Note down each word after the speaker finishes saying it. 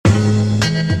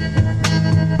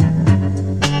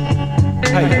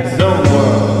Hype Zone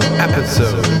World,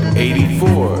 episode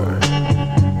 84.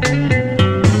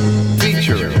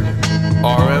 Featuring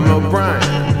R.M. O'Brien.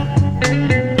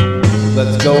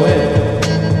 Let's go in.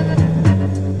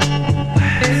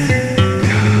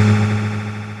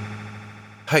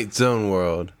 Hype Zone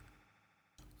World.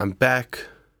 I'm back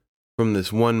from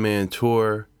this one-man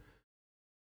tour.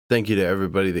 Thank you to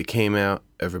everybody that came out,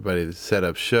 everybody that set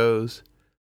up shows.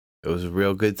 It was a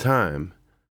real good time.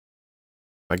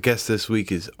 My guest this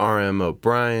week is R.M.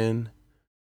 O'Brien.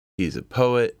 He's a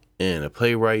poet and a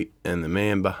playwright and the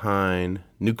man behind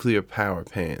Nuclear Power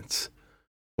Pants,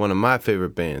 one of my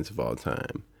favorite bands of all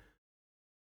time.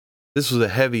 This was a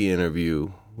heavy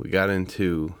interview. We got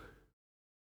into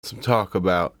some talk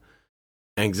about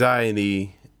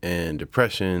anxiety and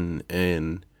depression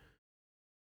and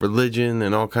religion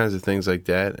and all kinds of things like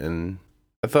that. And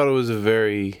I thought it was a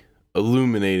very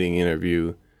illuminating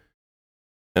interview.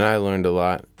 And I learned a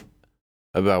lot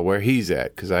about where he's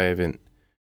at, because I haven't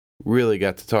really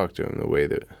got to talk to him the way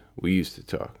that we used to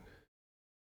talk.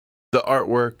 The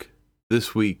artwork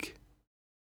this week,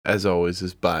 as always,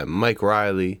 is by Mike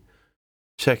Riley.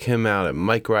 Check him out at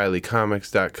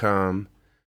MikeRileyComics.com.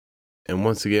 And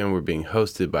once again, we're being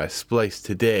hosted by Splice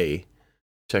Today.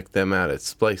 Check them out at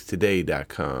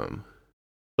SpliceToday.com.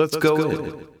 Let's go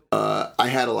in. I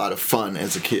had a lot of fun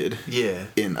as a kid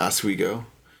in Oswego.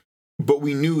 But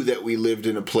we knew that we lived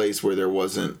in a place where there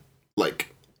wasn't,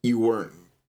 like, you weren't,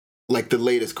 like, the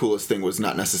latest, coolest thing was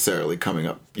not necessarily coming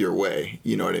up your way.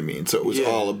 You know what I mean? So it was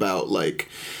all about, like,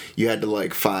 you had to,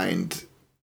 like, find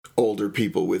older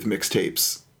people with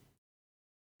mixtapes.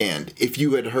 And if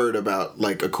you had heard about,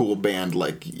 like, a cool band,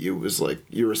 like, it was, like,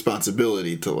 your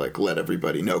responsibility to, like, let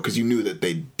everybody know, because you knew that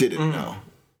they didn't know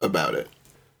about it.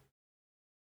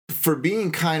 For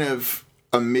being kind of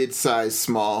a mid-sized,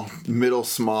 small,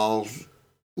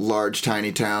 large,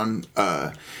 tiny town,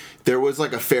 there was,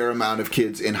 like, a fair amount of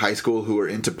kids in high school who were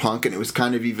into punk, and it was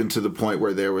kind of even to the point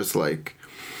where there was, like,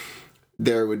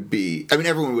 there would be, I mean,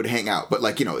 everyone would hang out, but,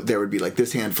 like, you know, there would be, like,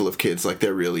 this handful of kids, like,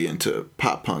 they're really into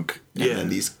pop punk, and then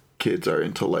these kids are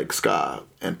into, like, ska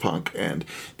and punk, and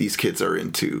these kids are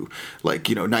into, like,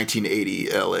 you know,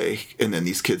 1980 LA, and then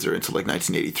these kids are into, like,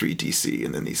 1983 DC,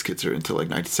 and then these kids are into, like,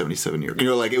 1977 New York. You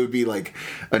know, like, it would be, like,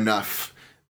 enough,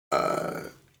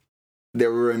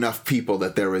 there were enough people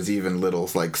that there was even little,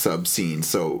 like, sub-scenes.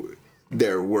 So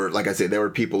there were, like I said, there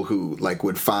were people who, like,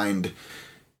 would find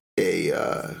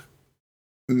a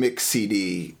mix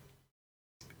CD,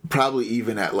 probably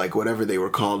even at, like, whatever they were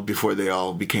called before they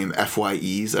all became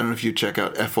FYEs. I don't know if you check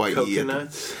out FYE.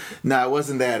 Coconuts? No, it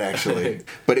wasn't that, actually.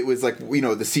 But it was, like, you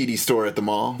know, the CD store at the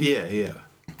mall. Yeah.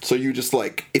 So you just,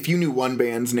 like, if you knew one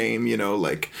band's name, you know,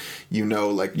 like,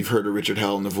 you've heard of Richard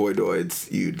Hell and the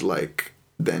Voidoids, you'd, like,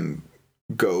 then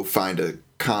go find a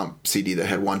comp CD that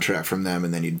had one track from them,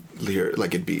 and then you'd hear,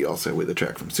 like, it'd be also with a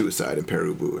track from Suicide and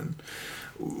Perubu and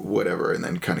whatever, and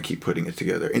then kind of keep putting it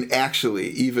together. And actually,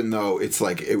 even though it's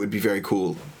like, it would be very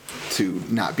cool to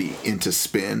not be into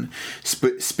Spin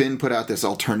put out this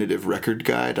alternative record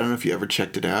guide. I don't know if you ever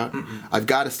checked it out. I've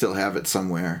got to still have it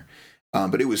somewhere,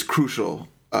 but it was crucial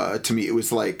to me. It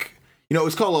was like, you know, it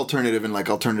was called alternative, and, like,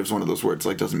 alternative is one of those words,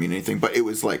 like, doesn't mean anything, but it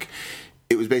was like,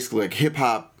 it was basically like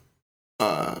hip-hop,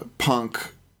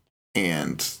 punk,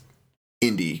 and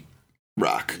indie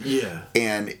rock.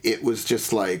 And it was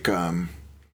just like,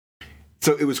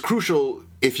 so it was crucial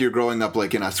if you're growing up,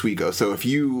 like, in Oswego. So if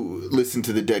you listen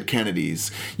to the Dead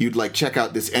Kennedys, you'd, like, check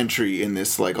out this entry in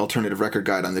this, like, alternative record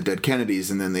guide on the Dead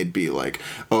Kennedys, and then they'd be like,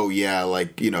 oh yeah,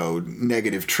 like, you know,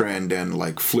 Negative Trend and,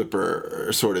 like, Flipper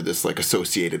are sort of this, like,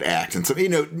 associated act. And so, you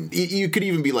know, you could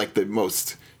even be, like, the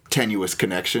most tenuous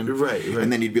connection. Right.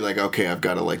 And then you'd be like, okay, I've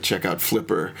got to, like, check out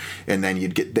Flipper, and then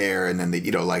you'd get there, and then, you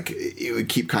know, like, it would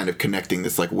keep kind of connecting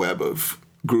this, like, web of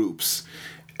groups,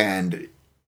 and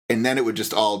then it would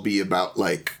just all be about,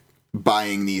 like,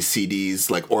 buying these CDs,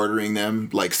 like, ordering them,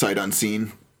 like, sight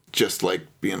unseen, just, like,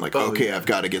 being like, I've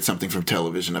got to get something from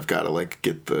television, I've got to, like,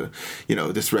 get the, you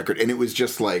know, this record. And it was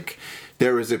just like,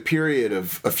 there was a period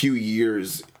of a few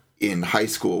years in high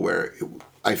school where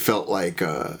I felt like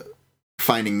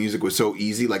finding music was so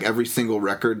easy. Like, every single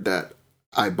record that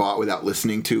I bought without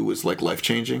listening to was, like,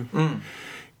 life-changing.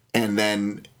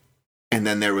 And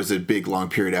then there was a big, long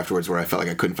period afterwards where I felt like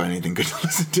I couldn't find anything good to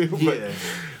listen to. But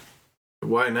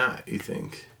why not, you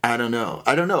think? I don't know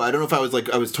if I was, like,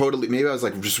 maybe I was,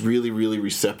 like, just really, really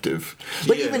receptive.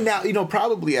 But even now, you know,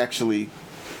 probably actually,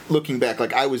 looking back,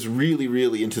 like, I was really,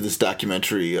 really into this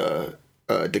documentary,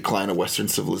 Decline of Western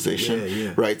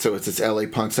Civilization. Right? So it's this LA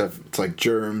punk stuff. It's, like,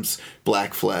 Germs,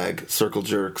 Black Flag, Circle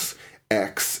Jerks,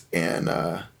 X, and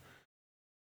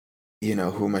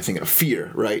who am I thinking of?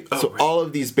 Fear, right? Oh, So right. all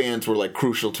of these bands were like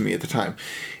crucial to me at the time.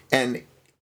 And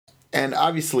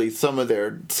obviously some of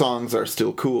their songs are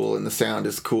still cool and the sound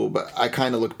is cool, but I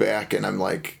kind of look back and I'm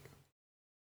like,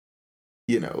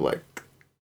 like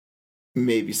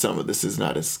maybe some of this is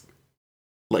not as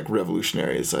like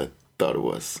revolutionary as I thought it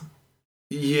was.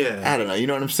 Yeah. I don't know. You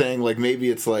know what I'm saying? Like maybe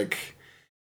it's like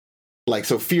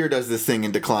so Fear does this thing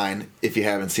in Decline, if you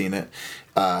haven't seen it,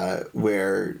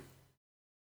 where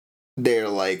they're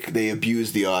like, they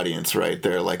abuse the audience, right?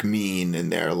 They're like mean,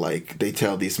 and they're like, they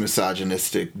tell these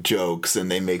misogynistic jokes,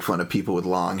 and they make fun of people with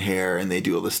long hair, and they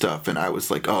do all this stuff. And I was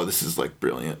like, oh, this is like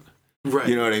brilliant. Right.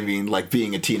 You know what I mean? Like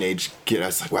being a teenage kid, I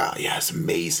was like, wow, yeah, it's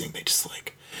amazing. They just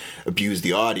like abuse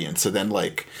the audience. So then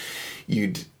like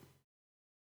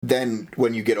then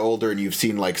when you get older and you've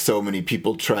seen like so many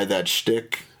people try that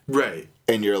shtick, right,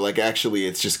 and you're like, actually,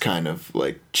 it's just kind of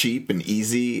like cheap and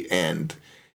easy, and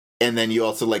then you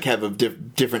also like have a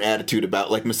different attitude about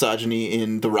like misogyny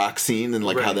in the rock scene and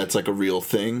like how that's like a real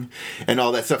thing, and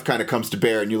all that stuff kind of comes to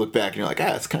bear, and you look back and you're like,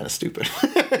 it's kind of stupid.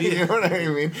 You know what I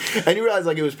mean? And you realize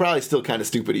like it was probably still kind of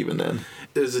stupid even then.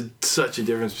 There's such a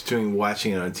difference between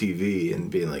watching it on TV and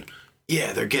being like,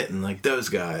 yeah, they're getting like those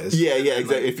guys. Yeah,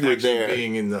 exactly. Like, if you were there,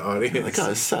 being in the audience, you're like, oh,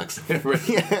 this sucks. Right.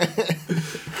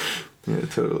 Yeah,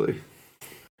 totally.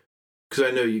 Because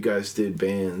I know you guys did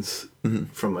bands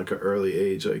from like an early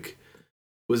age. Like,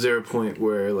 was there a point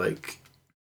where like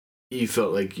you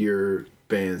felt like your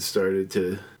band started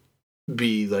to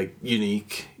be like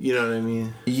unique? You know what I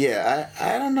mean? Yeah,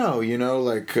 I don't know.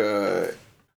 Like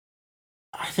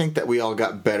I think that we all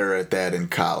got better at that in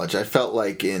college. I felt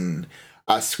like in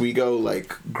Oswego,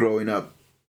 like growing up,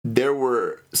 there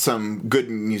were some good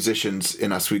musicians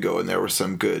in Oswego, and there were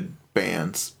some good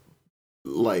bands.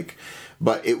 Like,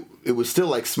 but it was still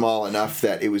like small enough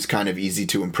that it was kind of easy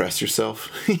to impress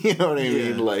yourself. You know what I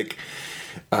mean? Like,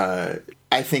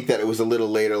 I think that it was a little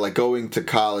later, like going to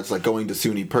college, like going to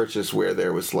SUNY Purchase, where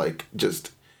there was like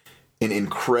just an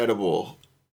incredible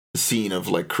scene of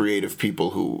like creative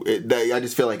people who I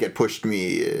just feel like it pushed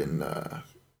me in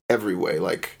every way.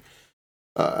 Like,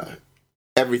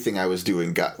 everything I was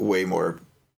doing got way more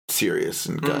serious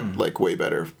and got like way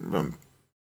better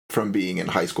from being in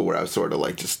high school, where I was sort of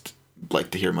like just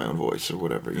like to hear my own voice or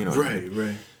whatever, you know.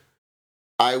 Right.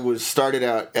 I was started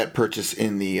out at Purchase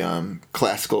in the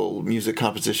classical music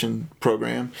composition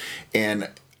program, and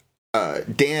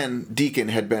Dan Deacon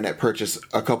had been at Purchase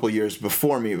a couple years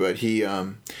before me, but he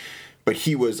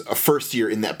was a first year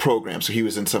in that program, so he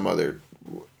was in some other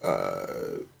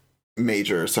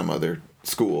major or some other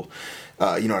school.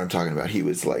 You know what I'm talking about? He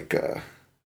was like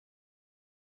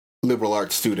liberal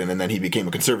arts student, and then he became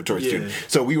a conservatory student.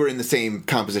 So we were in the same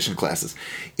composition classes.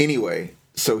 Anyway,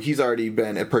 so he's already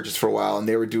been at Purchase for a while, and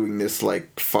they were doing this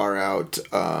like far out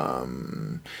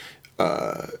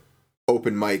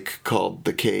open mic called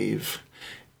The Cave.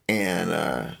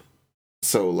 And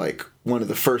so like one of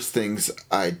the first things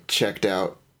I checked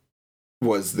out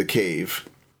was The Cave.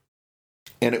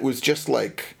 And it was just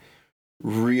like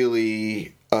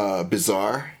really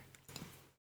bizarre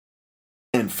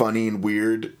and funny and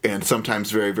weird, and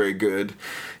sometimes very, very good.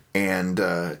 And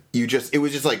it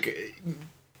was just like,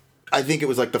 I think it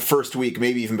was like the first week,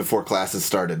 maybe even before classes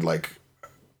started, like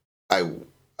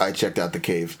I checked out The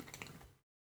Cave,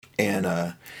 and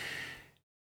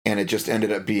it just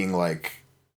ended up being like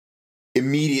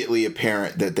immediately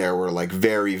apparent that there were like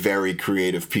very, very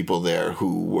creative people there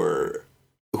who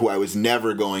I was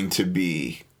never going to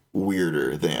be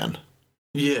weirder than.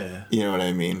 Yeah. You know what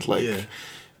I mean? Like,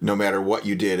 no matter what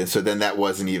you did. And so then that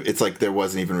wasn't even, it's like there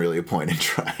wasn't even really a point in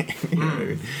trying. You know what I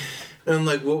mean? And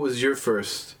like, what was your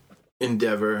first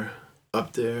endeavor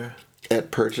up there? At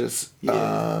Purchase?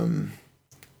 Yeah. I'm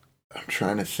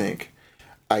trying to think.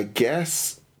 I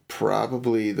guess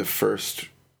probably the first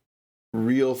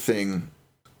real thing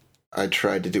I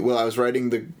tried to do, well, I was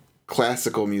writing the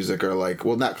classical music, or like,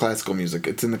 well, not classical music,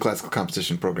 it's in the classical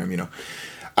composition program, you know.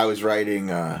 I was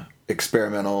writing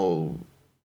experimental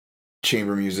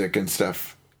chamber music and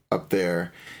stuff up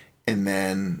there, and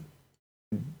then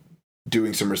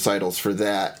doing some recitals for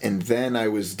that. And then I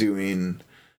was doing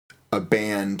a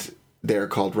band there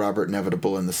called Robert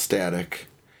Inevitable and the Static.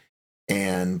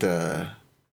 And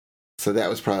so that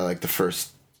was probably like the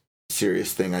first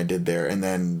serious thing I did there. And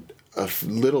then a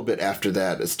little bit after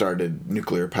that, it started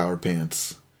Nuclear Power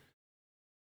Pants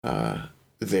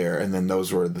there. And then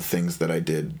those were the things that I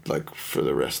did like for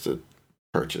the rest of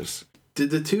Purchase. Did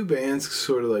the two bands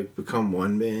sort of like become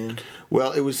one band?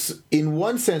 Well, it was, in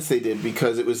one sense they did,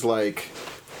 because it was like,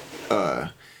 so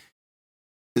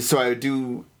I would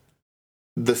do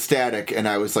the Static, and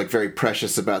I was like very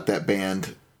precious about that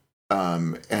band,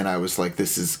 And I was like,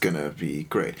 this is gonna be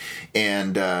great.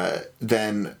 And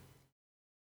then,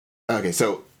 okay,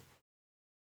 so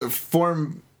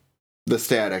form the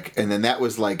Static, and then that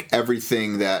was like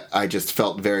everything that I just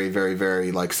felt very, very,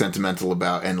 very like sentimental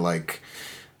about, and like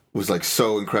was like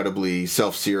so incredibly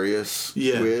self-serious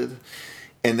with.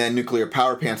 And then Nuclear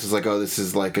Power Pants was like, oh, this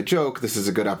is like a joke. This is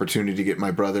a good opportunity to get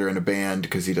my brother in a band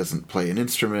because he doesn't play an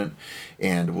instrument,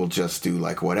 and we'll just do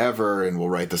like whatever, and we'll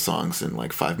write the songs in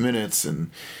like 5 minutes, and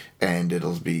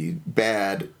it'll be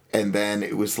bad. And then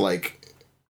it was like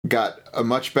got a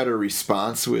much better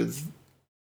response with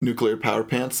Nuclear Power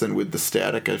Pants than with the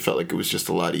Static. I felt like it was just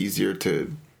a lot easier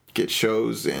to get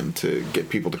shows and to get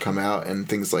people to come out and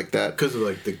things like that. Because of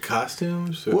like the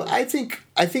costumes? Or? Well, I think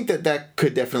that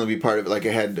could definitely be part of it. Like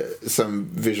it had some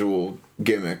visual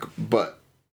gimmick, but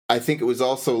I think it was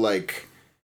also like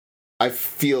I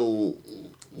feel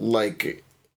like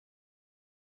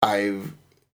I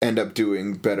end up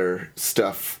doing better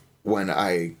stuff when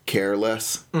I care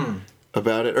less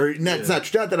about it. Or not,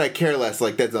 it's not that I care less.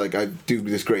 Like that's like I do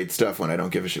this great stuff when I don't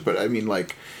give a shit. But I mean,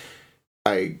 like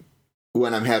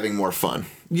when I'm having more fun.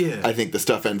 Yeah. I think the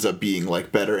stuff ends up being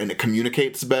like better and it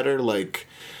communicates better. Like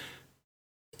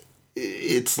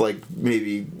it's like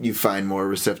maybe you find more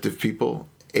receptive people.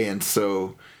 And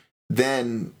so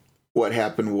then what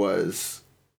happened was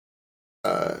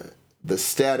the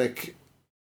Static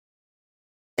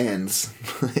ends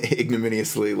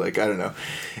ignominiously, like I don't know.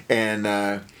 And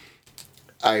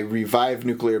I revived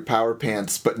Nuclear Power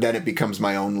Pants, but then it becomes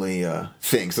my only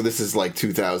thing. So this is like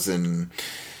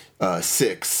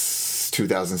 2006,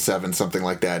 2007, something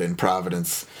like that in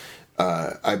Providence.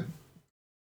 I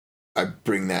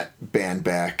bring that band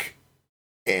back,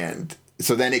 and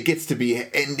so then it gets to be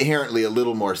inherently a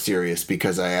little more serious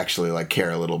because I actually like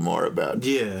care a little more about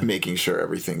making sure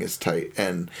everything is tight.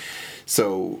 And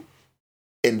so,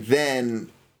 and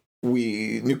then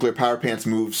Nuclear Power Pants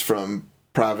moves from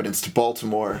Providence to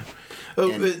Baltimore.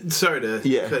 Oh, sorry to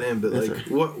cut in, but like,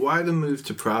 why the move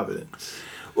to Providence?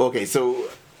 Okay, so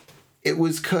it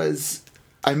was because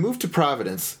I moved to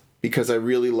Providence because I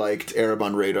really liked Arab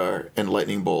on Radar and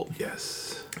Lightning Bolt.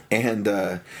 Yes. And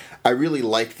I really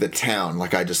liked the town.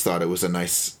 Like, I just thought it was a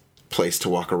nice place to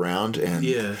walk around. And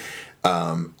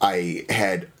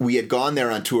we had gone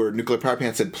there on tour. Nuclear Power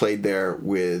Pants had played there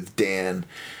with Dan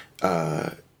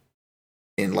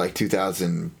in like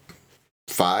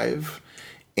 2005.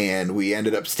 And we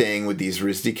ended up staying with these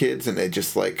RISD kids, and they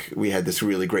just like, we had this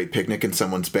really great picnic in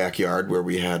someone's backyard where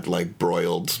we had like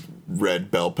broiled red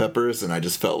bell peppers, and I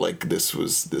just felt like this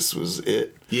was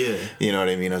it. Yeah. You know what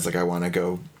I mean? I was like, I want to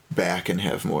go back and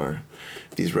have more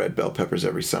of these red bell peppers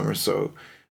every summer. So,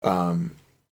 and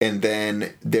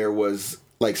then there was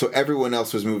like, so everyone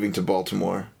else was moving to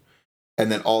Baltimore,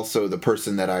 and then also the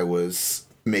person that I was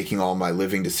making all my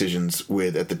living decisions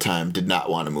with at the time did not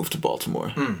want to move to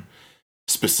Baltimore.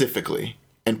 Specifically,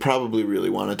 and probably really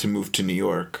wanted to move to New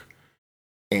York,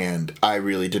 and I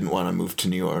really didn't want to move to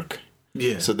New York.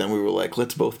 Yeah. So then we were like,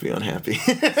 let's both be unhappy.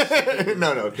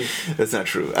 No, that's not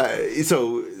true.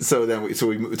 So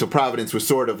Providence was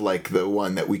sort of like the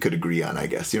one that we could agree on, I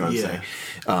guess. You know what I'm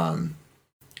saying?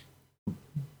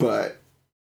 But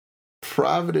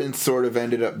Providence sort of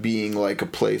ended up being like a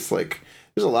place like.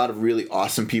 There's a lot of really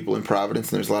awesome people in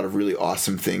Providence, and there's a lot of really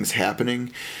awesome things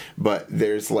happening, but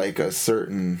there's like a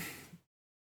certain,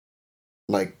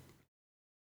 like,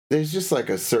 there's just like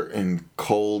a certain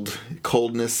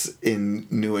coldness in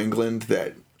New England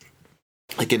that,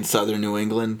 like in southern New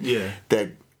England,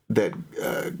 that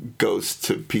goes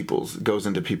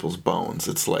into people's bones.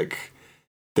 It's like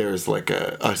there's like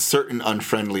a certain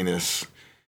unfriendliness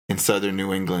in southern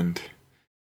New England.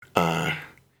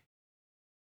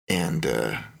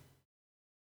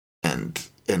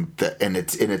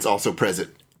 And it's also present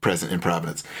in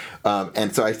Providence,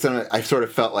 and so I sort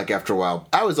of felt like after a while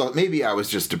I was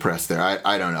just depressed there.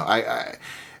 I don't know. I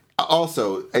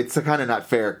also, it's kind of not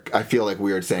fair. I feel like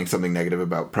weird saying something negative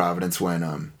about Providence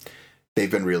when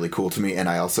they've been really cool to me, and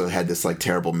I also had this like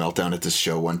terrible meltdown at this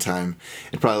show one time.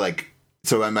 And probably like,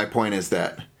 so my point is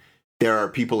that there are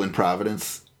people in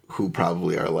Providence who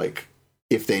probably are like,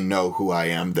 if they know who I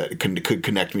am, that could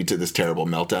connect me to this terrible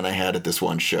meltdown I had at this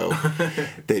one show,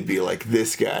 they'd be like,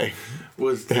 this guy.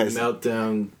 Was the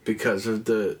meltdown because of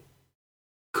the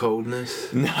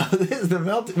coldness? No, the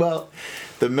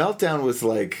meltdown was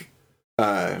like,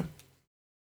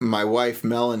 my wife,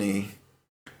 Melanie,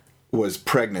 was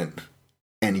pregnant,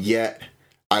 and yet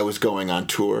I was going on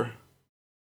tour.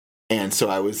 And so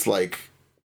I was like,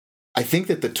 I think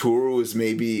that the tour was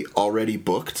maybe already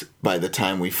booked by the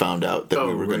time we found out that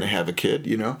we were going to have a kid,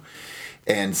 you know?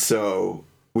 And so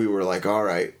we were like, all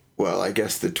right, well, I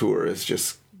guess the tour has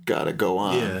just got to go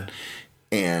on. Yeah.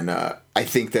 And I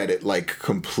think that it like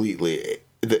completely,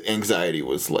 the anxiety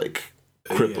was like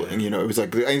crippling. Yeah. You know, it was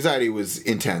like the anxiety was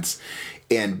intense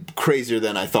and crazier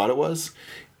than I thought it was.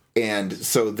 And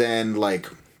so then like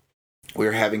we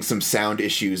were having some sound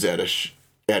issues at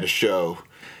a show,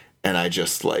 and I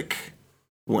just like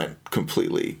went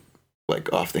completely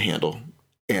like off the handle.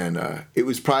 And it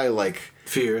was probably like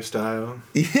Fear style.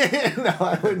 Yeah, no,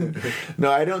 I wouldn't.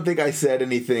 No, I don't think I said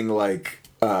anything like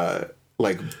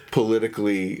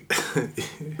politically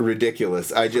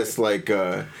ridiculous. I just like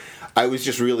I was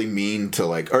just really mean to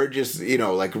like, or just you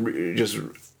know like just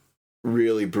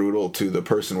really brutal to the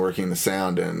person working the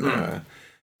sound, and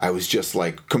I was just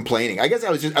like complaining. I guess I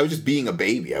was just being a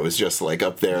baby. I was just like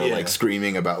up there like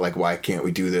screaming about like why can't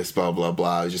we do this, blah blah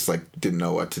blah. I was just like didn't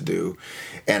know what to do,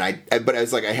 and but I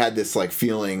was like I had this like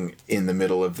feeling in the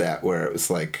middle of that where it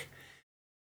was like,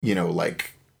 you know,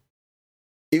 like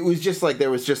it was just like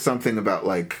there was just something about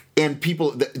like, and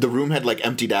people the room had like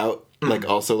emptied out like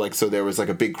also like, so there was like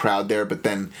a big crowd there, but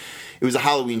then it was a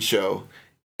Halloween show,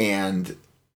 and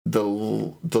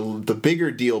the bigger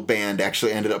deal band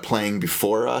actually ended up playing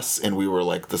before us, and we were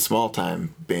like the small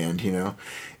time band, you know.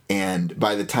 And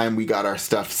by the time we got our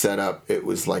stuff set up, it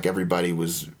was like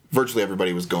virtually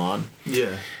everybody was gone.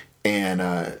 Yeah.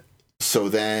 And so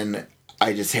then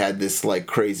I just had this like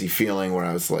crazy feeling where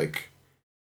I was like,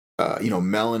 you know,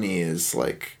 Melanie is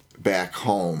like back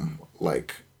home,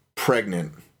 like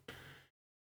pregnant,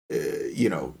 you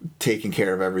know, taking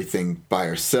care of everything by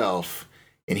herself.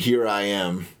 And here I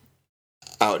am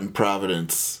out in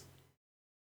Providence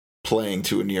playing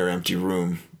to a near empty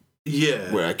room.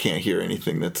 Yeah. Where I can't hear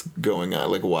anything that's going on.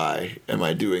 Like, why am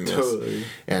I doing this? Totally.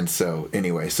 And so,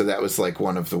 anyway, so that was like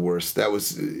one of the worst. It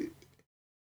was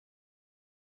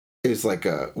like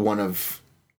one of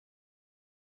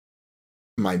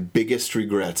my biggest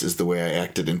regrets is the way I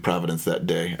acted in Providence that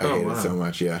day. I hated it so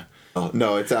much, yeah.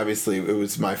 No, it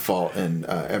was my fault, and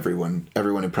everyone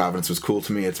in Providence was cool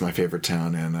to me. It's my favorite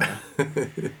town, and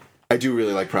I do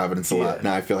really like Providence a lot.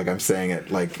 Now I feel like I'm saying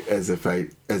it like as if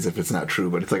it's not true,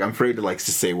 but it's like I'm afraid to like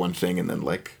just say one thing and then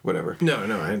like whatever. No,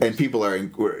 and people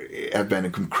have been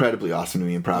incredibly awesome to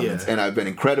me in Providence, and I've been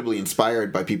incredibly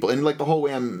inspired by people, and like the whole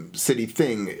Wham City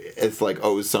thing, it's like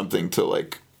owes something to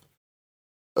like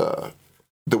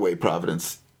the way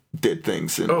Providence did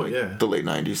things in the late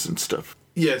 90s and stuff.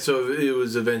 Yeah, so it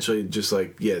was eventually just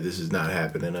like, this is not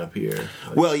happening up here.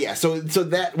 Like, well, yeah, so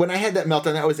that when I had that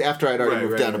meltdown, that was after I'd already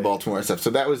moved down to Baltimore and stuff. So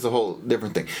that was the whole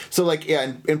different thing. So like,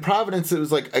 yeah, in Providence, it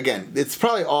was like, again, it's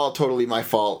probably all totally my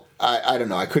fault. I don't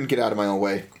know. I couldn't get out of my own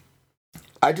way.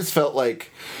 I just felt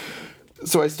like,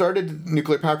 so I started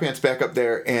Nuclear Power Plants back up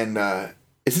there, and I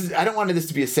don't want this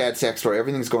to be a sad sack story.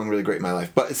 Everything's going really great in my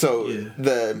life, but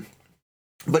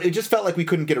but it just felt like we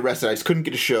couldn't get arrested. I just couldn't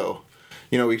get a show.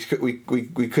 You know, we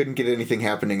couldn't get anything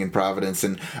happening in Providence,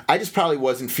 and I just probably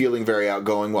wasn't feeling very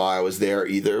outgoing while I was there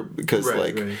either, because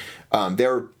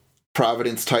there were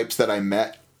Providence types that I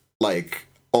met like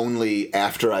only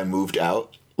after I moved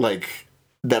out, like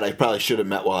that I probably should have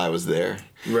met while I was there,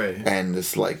 right? And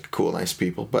just like cool, nice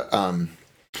people. But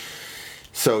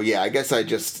so yeah, I guess I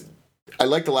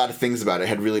liked a lot of things about it. It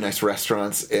had really nice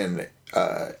restaurants, and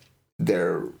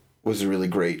there was a really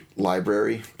great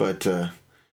library, but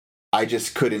I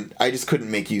just couldn't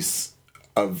make use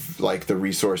of like the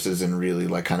resources and really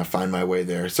like kind of find my way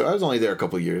there. So I was only there a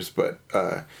couple of years, but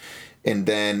and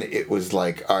then it was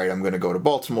like, all right, I'm going to go to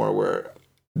Baltimore where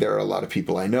there are a lot of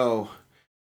people I know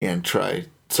and try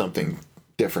something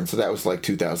different. So that was like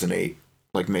 2008,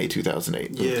 like May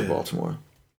 2008, moved to Baltimore.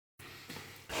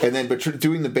 And then, but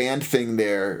doing the band thing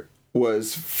there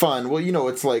was fun. Well, you know,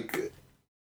 it's like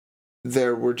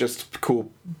there were just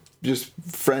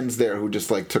friends there who just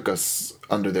like took us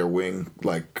under their wing.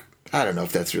 Like, I don't know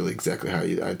if that's really exactly how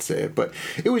I'd say it, but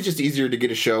it was just easier to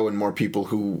get a show and more people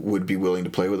who would be willing to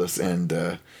play with us,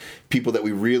 and people that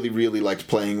we really, really liked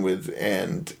playing with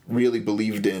and really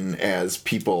believed in as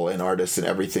people and artists and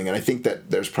everything. And I think that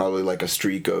there's probably like a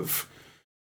streak of,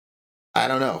 I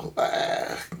don't know.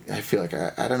 I feel like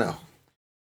I don't know.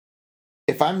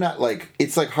 If I'm not like,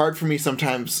 it's like hard for me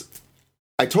sometimes.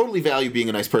 I totally value being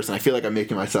a nice person. I feel like I'm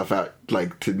making myself out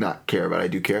like to not care, but I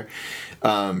do care.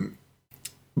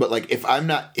 But like if I'm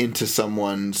not into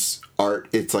someone's art,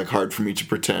 it's like hard for me to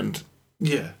pretend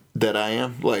that I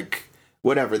am. Like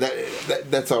whatever.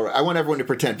 That's all right. I want everyone to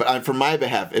pretend, but for my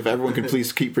behalf, if everyone can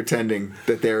please keep pretending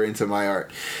that they're into my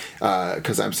art,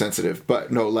 because I'm sensitive.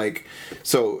 But no, like,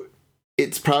 so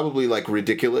it's probably like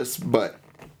ridiculous, but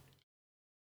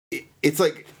it's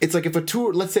like if a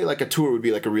tour, let's say like a tour would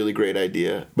be like a really great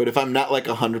idea, but if I'm not like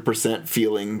 100%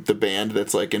 feeling the band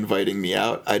that's like inviting me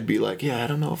out, I'd be like, yeah, I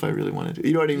don't know if I really want to do.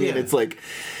 You know what I mean? Yeah. It's like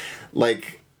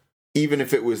even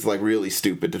if it was like really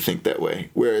stupid to think that way.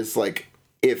 Whereas like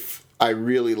if I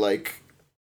really like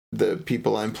the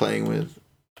people I'm playing with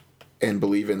and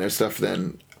believe in their stuff,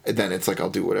 then it's like I'll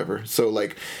do whatever. So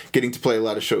like getting to play a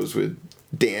lot of shows with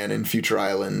Dan and Future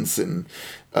Islands and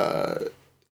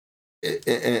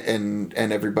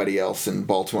everybody else in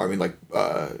Baltimore. I mean, like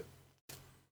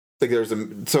there's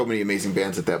so many amazing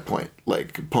bands at that point,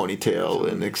 like Ponytail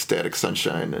and Ecstatic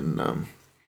Sunshine, and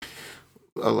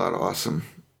a lot of awesome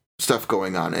stuff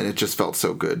going on, and it just felt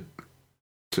so good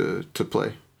to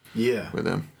play with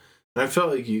them. And I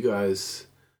felt like you guys,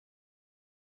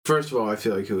 first of all, I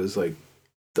feel like it was like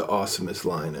the awesomest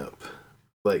lineup,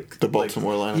 like the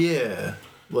Baltimore lineup. Yeah,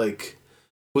 like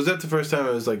was that the first time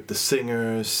it was like the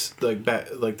singers, like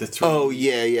like the three? Oh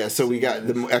yeah. So we got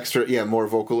the extra, more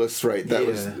vocalists, right? That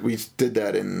was, we did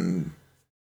that in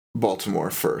Baltimore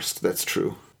first. That's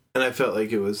true. And I felt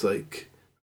like it was like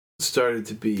started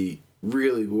to be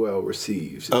really well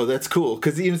received. Oh, that's cool.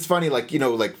 Because it's funny, like,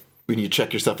 like when you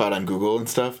check yourself out on Google and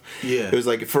stuff. Yeah. It was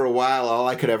like for a while, all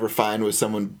I could ever find was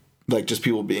someone, like, just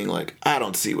people being like, I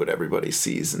don't see what everybody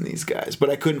sees in these guys. But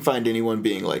I couldn't find anyone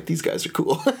being like, these guys are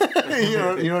cool. you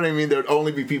know what I mean? There would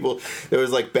only be people, there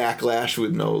was like backlash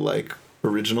with no like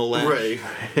original lash.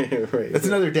 Right. That's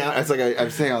another down. It's like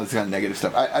I'm saying all this kind of negative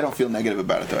stuff. I don't feel negative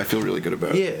about it though. I feel really good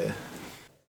about it. Yeah.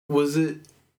 Was it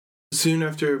soon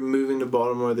after moving to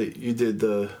Baltimore that you did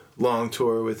the long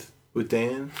tour with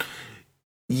Dan?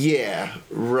 Yeah,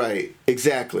 right.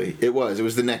 Exactly. It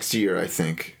was the next year, I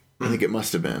think. I think it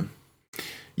must have been.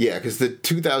 Yeah, because the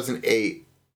 2008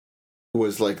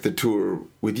 was like the tour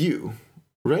with you,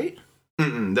 right?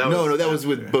 That was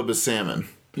with Bubba Salmon.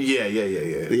 Yeah.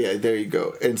 Yeah, there you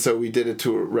go. And so we did a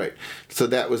tour, right. So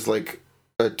that was like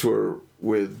a tour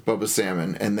with Bubba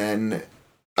Salmon. And then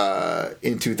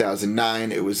in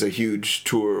 2009, it was a huge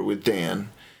tour with Dan.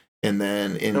 And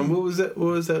then and what was that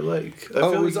like?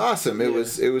 It was awesome. It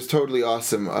was totally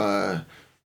awesome.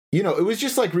 It was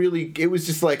just like it was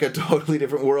just like a totally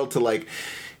different world to like,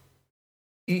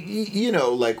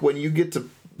 like when you get to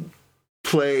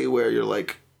play where you're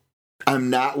like, I'm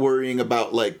not worrying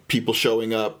about like people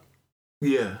showing up.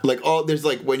 Yeah. Like there's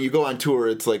like when you go on tour,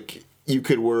 it's like you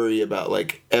could worry about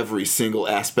like every single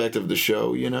aspect of the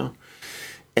show,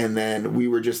 And then we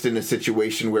were just in a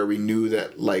situation where we knew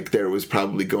that like there was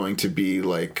probably going to be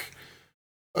like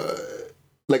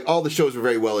all the shows were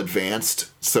very well advanced,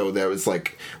 so there was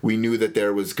like we knew that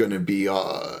there was going to be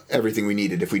everything we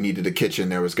needed. If we needed a kitchen,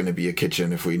 there was going to be a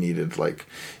kitchen. If we needed it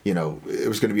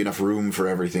was going to be enough room for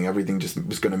everything. Everything just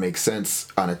was going to make sense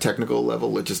on a technical level,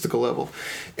 logistical level,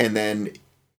 and then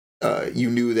you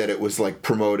knew that it was like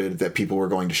promoted that people were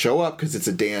going to show up because it's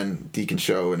a Dan Deacon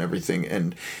show and everything,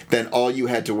 and then all you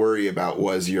had to worry about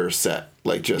was your set,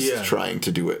 like just trying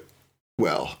to do it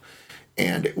well,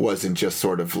 and it wasn't just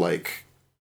sort of like,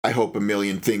 I hope a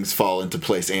million things fall into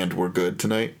place and we're good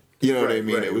tonight. You know what I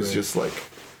mean? It was just like,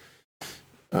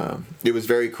 it was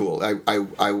very cool.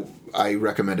 I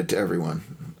recommend it to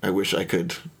everyone. I wish I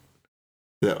could,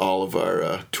 that all of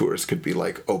our tours could be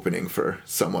like opening for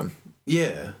someone.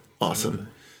 Yeah. Awesome.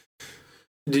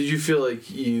 Did you feel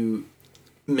like you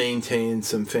maintained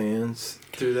some fans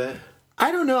through that?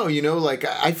 I don't know. Like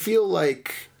I feel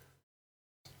like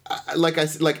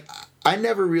I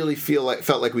never really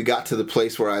felt like we got to the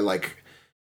place where I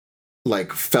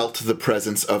like felt the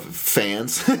presence of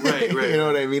fans. Right. You know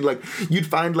what I mean? Like you'd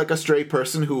find like a stray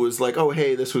person who was like, "Oh,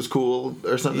 hey, this was cool"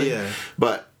 or something. Yeah.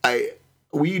 But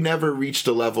we never reached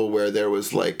a level where there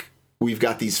was like, we've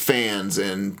got these fans,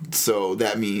 and so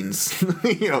that means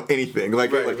anything.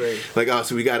 Like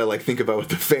so we got to like think about what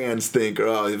the fans think,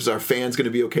 or is our fans going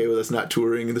to be okay with us not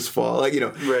touring this fall? Like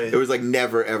It was like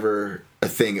never ever a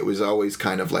thing. It was always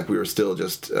kind of like we were still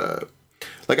just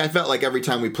like I felt like every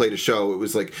time we played a show, it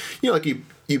was like like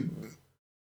you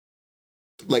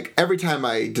like every time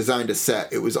I designed a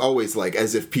set, it was always like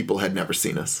as if people had never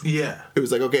seen us. Yeah, it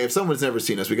was like, okay, if someone's never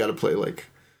seen us, we got to play like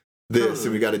this,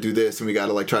 and we got to do this, and we got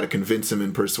to like try to convince them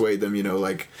and persuade them,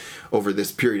 like over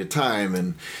this period of time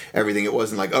and everything. It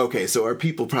wasn't like, okay, so our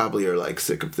people probably are like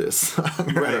sick of this,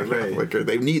 right? Like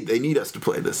they need us to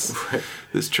play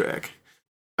this track.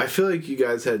 I feel like you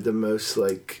guys had the most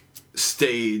like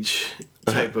stage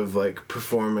type of like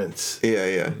performance,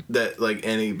 that like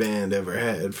any band ever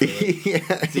had for like,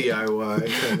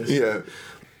 DIY kind of stuff.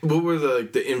 What were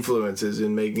the influences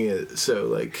in making it so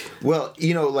like? Well,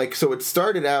 like so it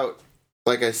started out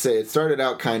like I say, it started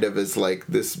out kind of as like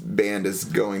this band is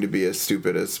going to be as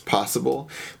stupid as possible.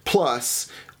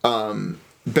 Plus, Ben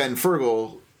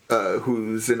Fergal,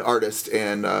 who's an artist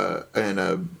and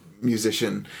a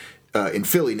musician in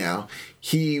Philly now,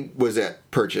 he was at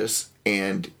Purchase,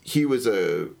 and he was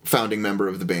a founding member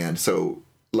of the band. So,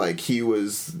 like, he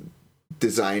was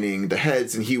designing the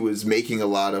heads, and he was making a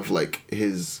lot of, like,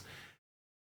 his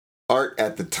art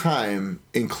at the time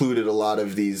included a lot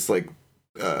of these, like,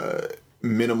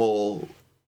 minimal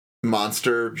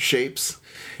monster shapes.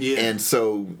 Yeah. And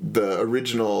so the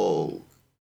original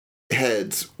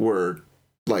heads were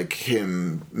like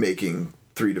him making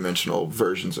three-dimensional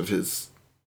versions of his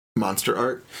monster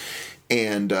art.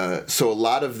 And so a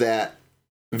lot of that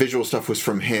visual stuff was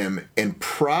from him, and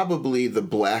probably the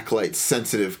blacklight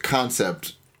sensitive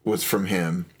concept was from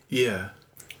him. Yeah.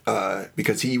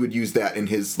 Because he would use that in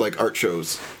his like art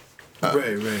shows.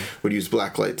 Right. Would use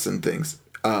blacklights and things.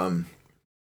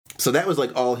 So that was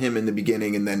like all him in the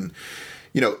beginning, and then,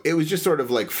 you know, it was just sort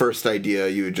of like first idea,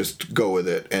 you would just go with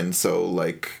it. And so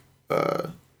like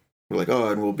we're like, oh,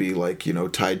 and we'll be like, you know,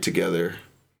 tied together.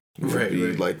 We'll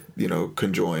be like, you know,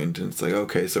 conjoined. And it's like,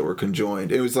 okay, so we're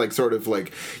conjoined. It was like sort of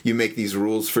like you make these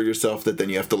rules for yourself that then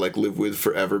you have to like live with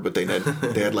forever, but they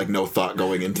had like no thought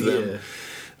going into them.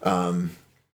 Yeah.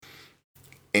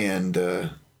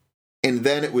 And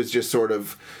then it was just sort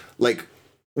of like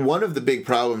one of the big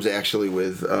problems actually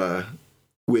with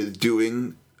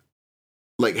doing,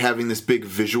 like, having this big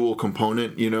visual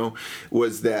component, you know,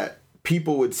 was that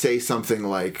people would say something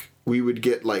like, we would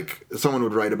get like someone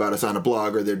would write about us on a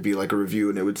blog, or there'd be like a review,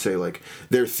 and it would say like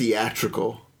they're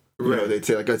theatrical. Right. You know, they'd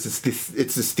say like it's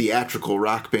this theatrical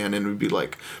rock band, and it would be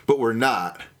like, but we're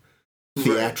not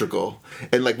theatrical. Right.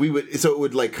 And like it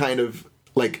would like kind of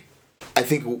like, I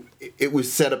think it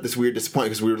was set up this weird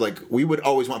disappointment because we would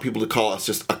always want people to call us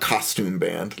just a costume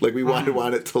band. Like we want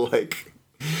it to like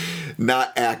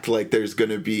not act like there's going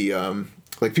to be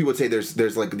like people would say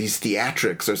there's like these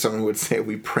theatrics, or someone would say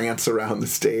we prance around the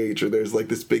stage, or there's like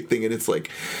this big thing, and it's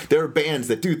like there are bands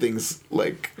that do things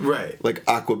like like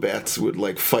Aquabats would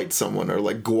like fight someone, or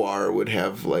like Guar would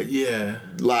have like a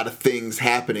lot of things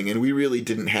happening, and we really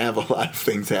didn't have a lot of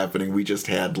things happening. We just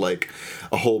had like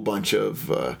a whole bunch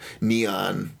of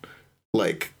neon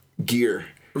like gear,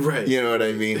 right? You know what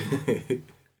I mean?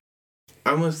 I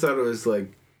almost thought it was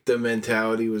like the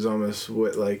mentality was almost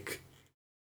what like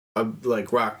a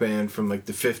like rock band from like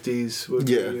the 50s would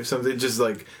be, or something. Just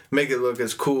like make it look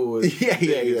as cool as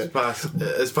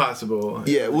as possible.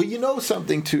 Yeah, well, you know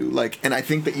something too, like, and I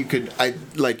think that you could, I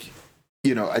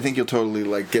think you'll totally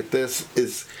like get this,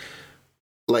 is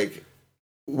like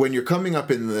when you're coming up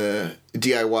in the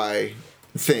DIY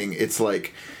thing, it's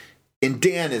like, and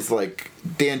Dan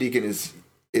Deacon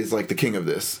is like the king of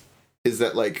this, is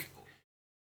that like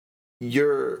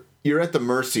you're at the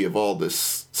mercy of all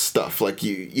this stuff. Like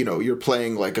you know, you're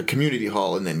playing like a community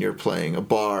hall, and then you're playing a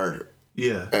bar.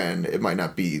 Yeah. And it might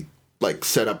not be like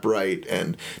set up right,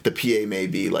 and the PA may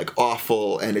be like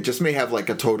awful, and it just may have like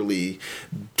a totally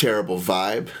terrible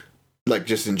vibe. Like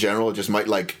just in general, it just might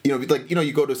like you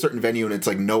go to a certain venue and it's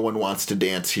like no one wants to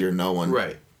dance here, no one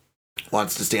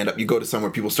wants to stand up. You go to somewhere,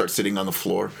 people start sitting on the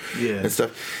floor and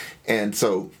stuff. And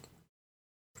so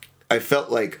I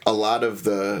felt like a lot of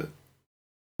the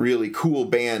really cool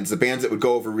bands, the bands that would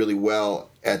go over really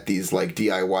well at these like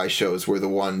DIY shows, were the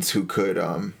ones who could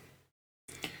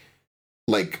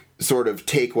like sort of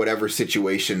take whatever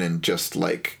situation and just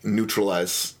like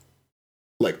neutralize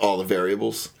like all the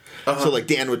variables. So like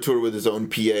Dan would tour with his own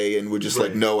PA and would just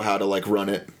like know how to like run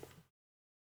it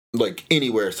like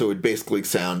anywhere, so it would basically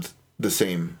sound the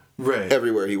same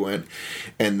everywhere he went.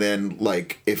 And then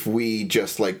like if we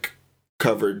just like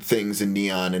covered things in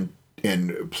neon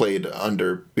and played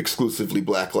under exclusively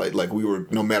blacklight, like we were,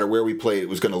 no matter where we played, it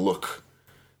was going to look,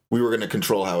 we were going to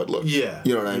control how it looked. Yeah.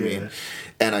 You know what I mean?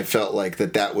 And I felt like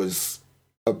that was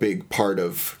a big part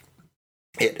of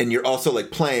it. And you're also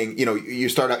like playing, you know, you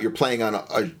start out, you're playing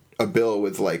on a bill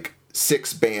with like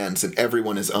 6 bands, and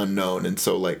everyone is unknown. And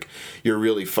so like you're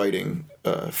really fighting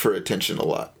for attention a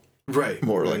lot.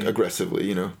 More like aggressively,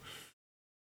 you know?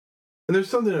 And there's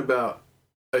something about,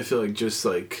 I feel like, just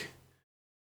like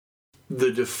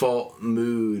the default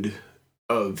mood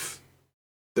of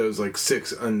those like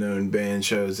 6 unknown band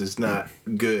shows is not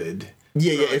good.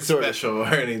 Yeah, like it's sort special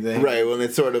or anything. Right. Well,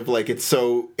 it's sort of like it's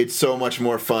so much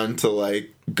more fun to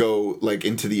like go like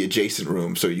into the adjacent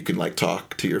room so you can like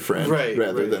talk to your friend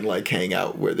rather than like hang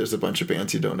out where there's a bunch of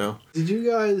bands you don't know. Did you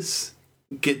guys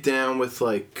get down with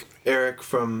like Eric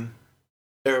from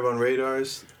Airborne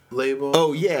Radar's label?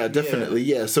 Oh yeah, definitely.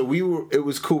 Yeah. So it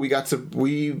was cool.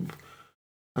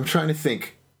 I'm trying to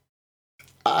think.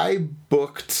 I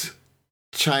booked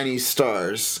Chinese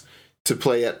Stars to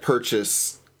play at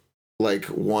Purchase like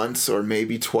once or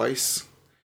maybe twice.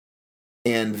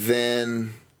 And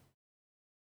then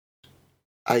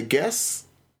I guess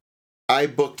I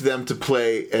booked them to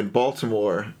play at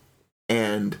Baltimore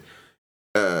and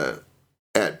at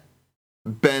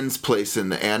Ben's place in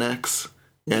the Annex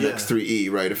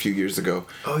 3E, right, a few years ago.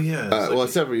 Oh, yeah. Well,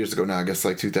 several years ago now, I guess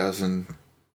like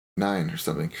 2009 or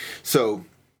something. So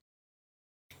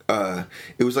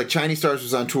it was like Chinese Stars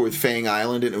was on tour with Fang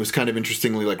Island, and it was kind of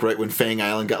interestingly like right when Fang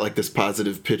Island got like this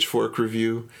positive Pitchfork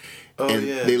review. Oh, and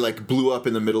yeah. they like blew up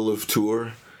in the middle of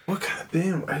tour. What kind of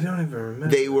band? I don't even remember.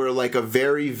 They were like a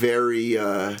very, very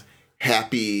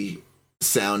happy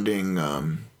sounding,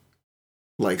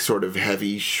 like sort of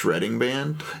heavy shredding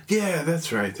band. Yeah,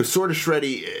 that's right. It was sort of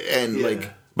shreddy and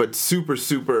like, but super,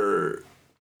 super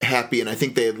happy. And I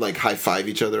think they had like high five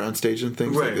each other on stage and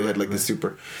things. Right, like they had like this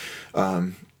super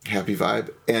happy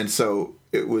vibe. And so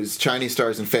it was Chinese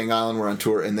Stars and Fang Island were on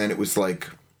tour, and then it was like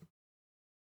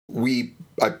we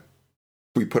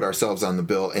put ourselves on the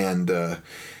bill, and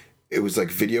it was like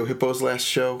Video Hippo's last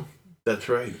show. That's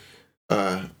right.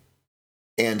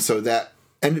 And so that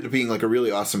ended up being like a really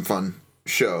awesome, fun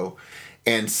show.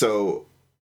 And so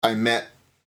I'd met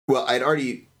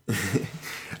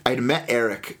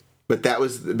Eric, but that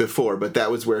was before, but that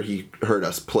was where he heard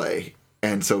us play.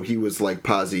 And so he was like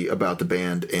posy about the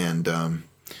band, and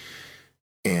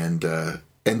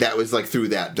that was like through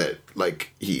that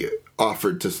like he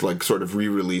offered to like sort of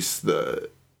re-release the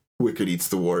Wicked Eats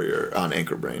the Warrior on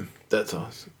Anchor Brain. That's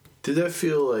awesome. Did that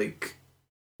feel like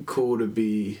cool to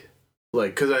be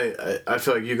like, because I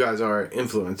feel like you guys are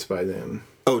influenced by them.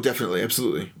 Oh, definitely,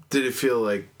 absolutely. Did it feel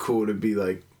like cool to be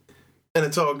like, and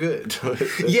it's all good?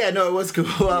 Yeah, no, it was cool.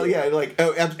 Well, yeah, like,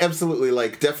 oh, absolutely,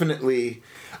 like, definitely.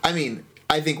 I mean,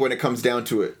 I think when it comes down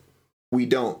to it, we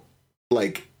don't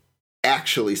like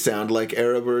actually sound like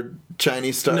Arab or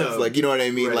Chinese Stars. No, like, you know what I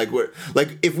mean? Right. Like, we're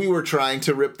like, if we were trying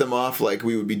to rip them off, like,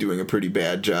 we would be doing a pretty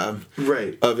bad job,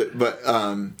 right, of it. But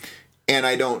and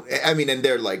and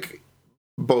they're like,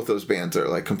 both those bands are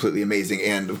like completely amazing.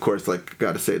 And of course, like,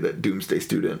 gotta say that Doomsday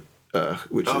Student,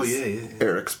 which is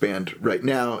Eric's band right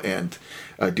now, and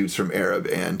dudes from Arab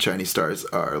and Chinese Stars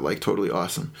are like totally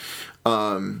awesome.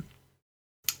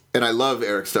 And I love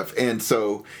Eric's stuff. And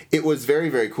so it was very,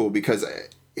 very cool because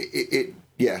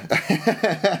yeah.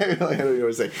 I don't know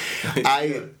what to say.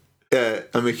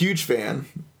 I'm a huge fan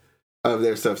of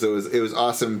their stuff, so it was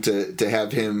awesome to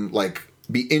have him like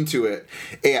be into it,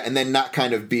 yeah, and then not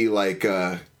kind of be like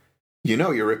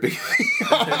you're ripping me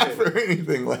off or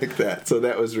anything like that. So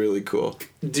that was really cool.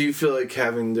 Do you feel like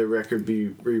having the record be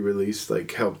re-released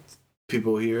like helped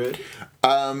people hear it?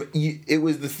 It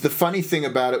was the funny thing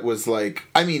about it was like,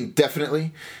 I mean,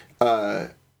 definitely the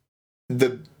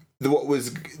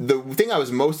thing I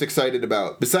was most excited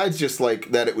about, besides just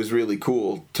like that it was really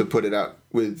cool to put it out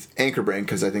with Anchor Brain,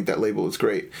 because I think that label is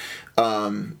great,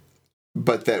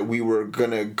 but that we were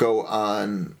gonna go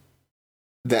on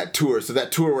that tour. So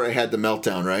that tour where I had the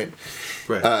meltdown, right?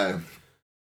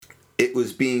 It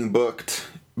was being booked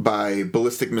by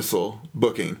Ballistic Missile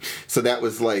Booking. So that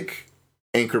was like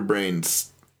Anchor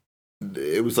Brain's,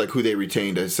 it was like who they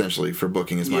retained essentially for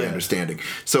booking, is my understanding.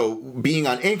 So being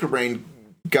on Anchor Brain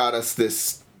got us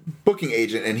this booking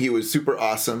agent, and he was super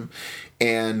awesome.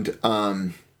 And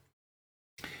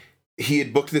he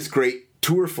had booked this great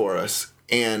tour for us,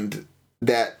 and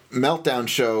that meltdown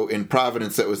show in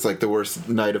Providence that was like the worst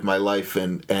night of my life,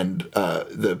 and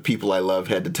the people I love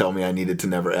had to tell me I needed to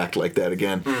never act like that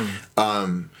again.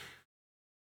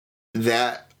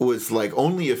 That was like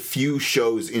only a few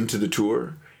shows into the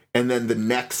tour, and then the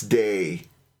next day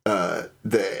the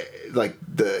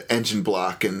engine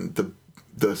block and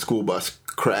the school bus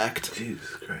cracked.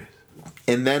 Jesus Christ.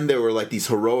 And then there were like these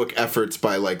heroic efforts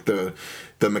by like the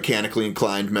mechanically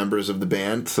inclined members of the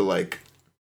band to like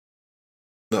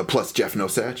plus Jeff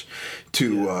Nosach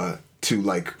to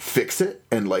like fix it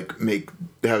and like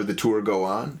have the tour go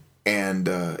on, and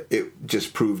it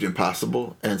just proved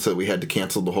impossible, and so we had to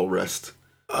cancel the whole rest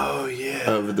of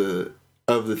the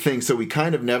thing. So we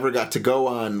kind of never got to go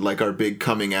on like our big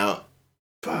coming out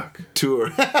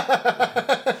tour.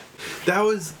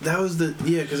 That was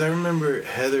because I remember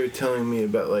Heather telling me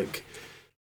about like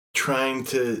trying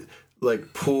to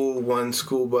like pull one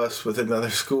school bus with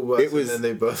another school bus, and then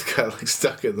they both got like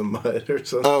stuck in the mud or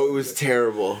something. Oh, it was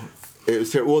terrible. It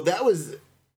was terrible. Well,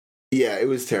 it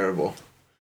was terrible.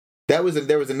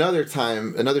 there was another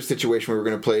situation where we were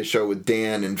going to play a show with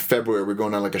Dan in February. We're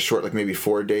going on like a short, like maybe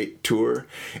 4-date tour,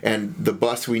 and the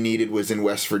bus we needed was in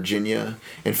West Virginia.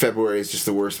 And February is just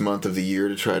the worst month of the year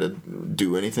to try to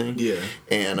do anything. Yeah.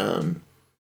 And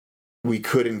we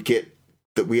couldn't get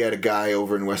that. We had a guy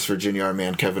over in West Virginia, our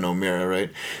man Kevin O'Mara,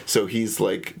 right? So he's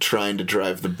like trying to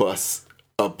drive the bus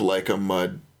up like a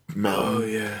mud mountain. Oh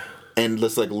yeah. And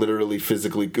just like literally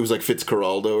physically, it was like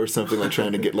Fitzcarraldo or something, like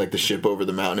trying to get like the ship over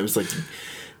the mountain. It was like,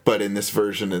 but in this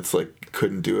version, it's like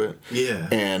couldn't do it. Yeah.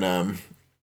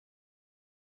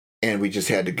 And we just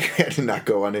had to not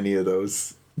go on any of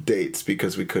those dates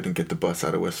because we couldn't get the bus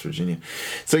out of West Virginia.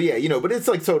 So yeah, but it's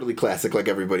like totally classic. Like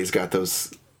everybody's got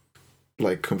those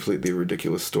like completely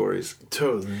ridiculous stories.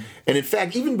 Totally. And in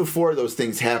fact, even before those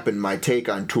things happened, my take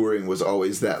on touring was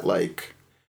always that like,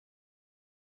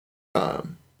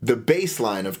 the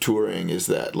baseline of touring is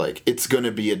that like it's going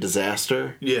to be a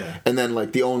disaster. Yeah. And then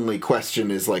like the only question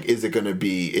is like, is it going to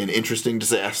be an interesting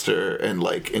disaster and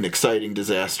like an exciting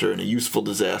disaster and a useful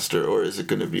disaster, or is it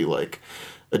going to be like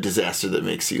a disaster that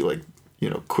makes you like,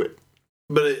 quit?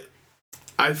 But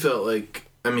I felt like,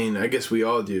 I mean, I guess we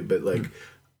all do, but like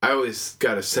I always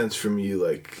got a sense from you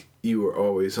like you were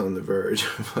always on the verge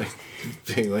of like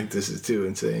being like, this is too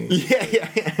insane. Yeah.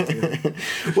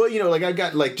 Well, like I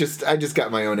just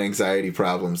got my own anxiety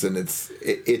problems, and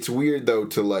it's weird though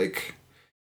to like,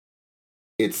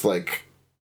 it's like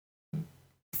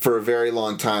for a very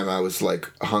long time I was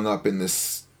like hung up in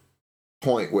this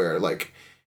point where like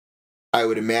I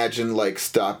would imagine like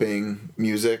stopping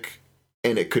music,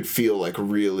 and it could feel like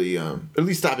really, at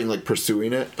least stopping like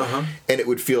pursuing it, and it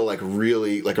would feel like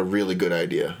really like a really good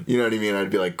idea. You know what I mean?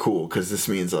 I'd be like, cool, because this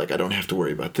means like I don't have to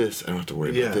worry about this. I don't have to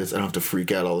worry about this. I don't have to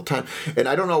freak out all the time. And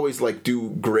I don't always like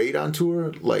do great on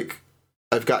tour. Like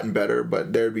I've gotten better,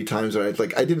 but there'd be times where I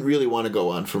didn't really want to go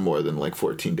on for more than like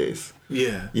 14 days.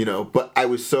 Yeah. But I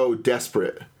was so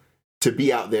desperate to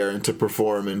be out there and to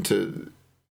perform and to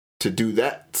do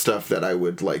that stuff that I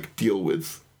would like deal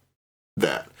with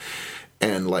that.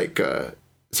 And like,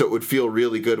 so it would feel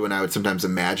really good when I would sometimes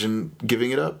imagine giving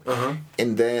it up.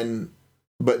 And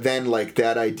but then like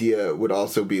that idea would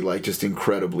also be like just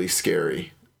incredibly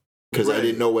scary because I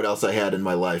didn't know what else I had in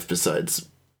my life besides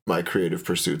my creative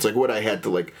pursuits. Like what I had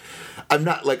to like, I'm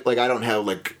not like I don't have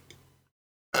like,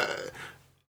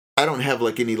 I don't have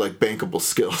like any like bankable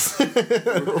skills.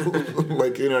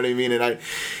 Like, you know what I mean?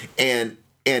 And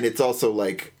it's also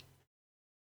like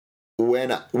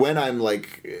when I'm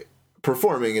like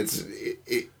performing, it's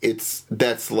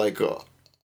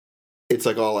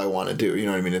like all I want to do. You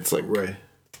know what I mean? It's like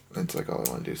it's like all I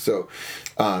want to do. So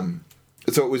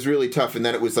it was really tough, and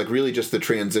then it was like really just the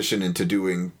transition into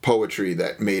doing poetry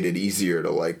that made it easier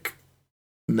to like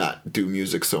not do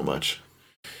music so much,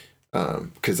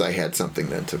 because I had something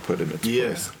then to put in its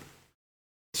place.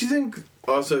 Do you think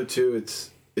also too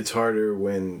it's harder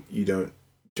when you don't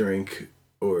drink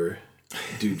or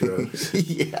do drugs?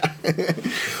 Yeah.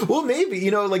 Well,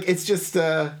 maybe, like it's just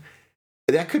that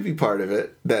could be part of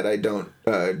it, that I don't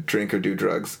drink or do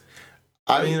drugs.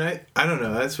 I mean, I don't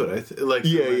know. That's what I like.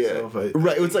 For myself,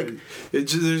 right. It's like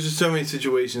there's just so many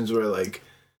situations where like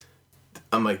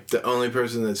I'm like the only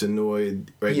person that's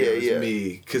annoyed now is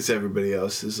me because everybody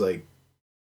else is like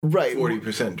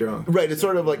 40% drunk. Right. It's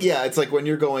sort of like, it's like when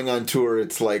you're going on tour,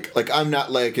 it's like I'm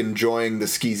not like enjoying the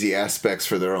skeezy aspects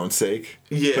for their own sake.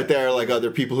 Yeah. But there are like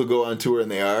other people who go on tour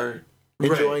and they are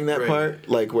enjoying that part,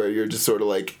 like where you're just sort of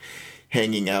like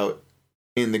hanging out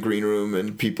in the green room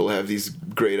and people have these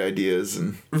great ideas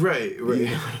and right.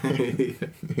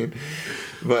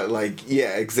 But like,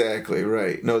 yeah, exactly,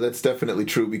 right. No, that's definitely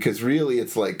true, because really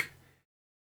it's like,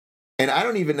 and I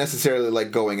don't even necessarily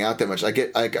like going out that much.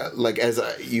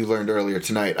 You learned earlier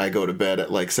tonight, I go to bed at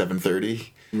like 7:30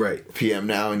 p.m.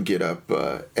 now and get up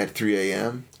at 3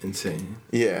 a.m. Insane.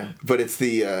 Yeah, but it's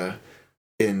the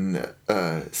in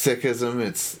Sikhism,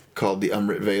 it's called the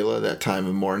Amrit Vela, that time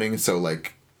of morning. So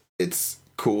like it's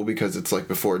cool because it's like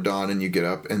before dawn and you get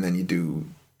up and then you do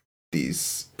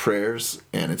these prayers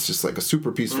and it's just like a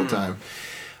super peaceful time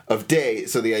of day.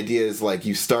 So the idea is like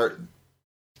you start.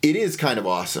 It is kind of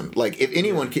awesome. Like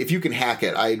if you can hack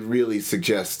it, I'd really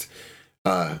suggest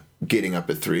getting up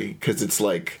at 3, because it's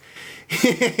like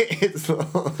it's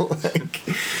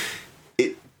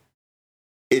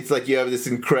like you have this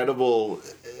incredible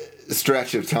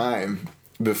stretch of time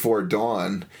before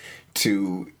dawn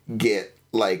to get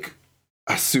like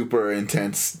a super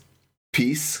intense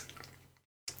peace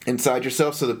inside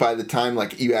yourself, so that by the time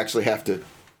like you actually have to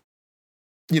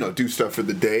do stuff for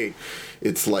the day,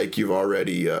 it's like you've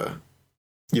already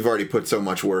put so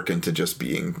much work into just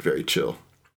being very chill.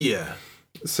 Yeah.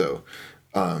 So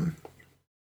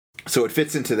So it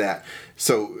fits into that.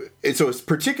 So it's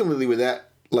particularly with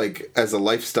that, like, as a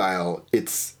lifestyle,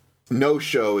 it's no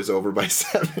show is over by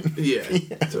 7. Yeah.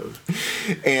 So,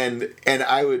 and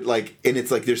I would like, and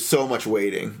it's like there's so much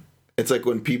waiting. It's like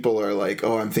when people are like,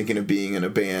 oh, I'm thinking of being in a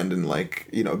band and, like,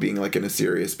 you know, being like in a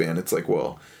serious band. It's like,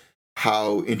 well,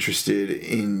 how interested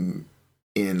in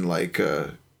like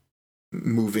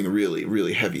moving really,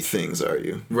 really heavy things are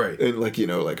you? Right. And, like, you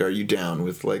know, like, are you down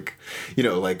with, like, you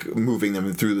know, like moving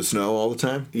them through the snow all the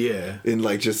time? Yeah. And,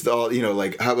 like, just all, you know,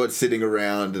 like, how about sitting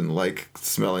around and, like,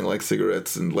 smelling like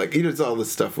cigarettes and, like, you know, it's all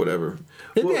this stuff, whatever.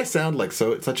 Maybe I sound like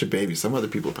such a baby. Some other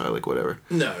people are probably like, whatever.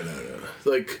 No.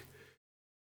 Like,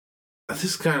 this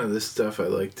is kind of this stuff I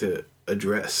like to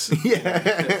address.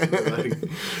 Yeah.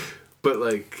 but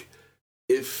like,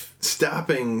 if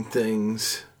stopping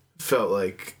things felt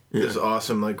like this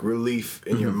awesome, like, relief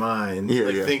in your mind,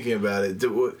 thinking about it,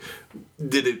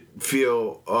 did it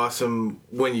feel awesome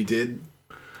when you did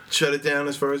shut it down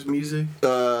as far as music?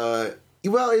 Well,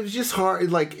 it was just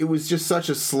hard. Like, it was just such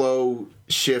a slow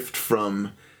shift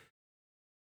from,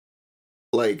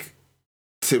 like,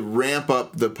 to ramp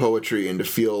up the poetry and to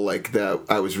feel like that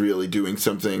I was really doing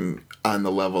something on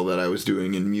the level that I was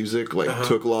doing in music, like,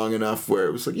 took long enough where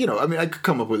it was like, you know, I mean, I could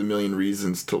come up with a million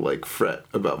reasons to, like, fret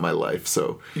about my life.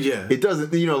 So it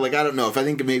doesn't, you know, like, I don't know, I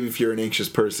think maybe if you're an anxious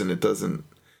person, it doesn't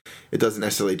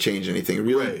necessarily change anything. It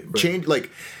really change,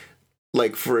 like,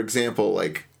 for example,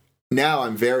 like, now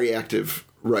I'm very active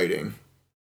writing,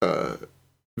 very,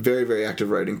 very active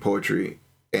writing poetry.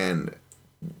 And,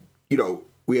 you know,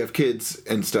 we have kids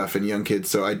and stuff and young kids,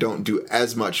 so I don't do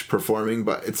as much performing,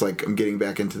 but it's like I'm getting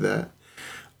back into that.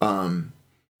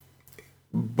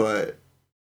 But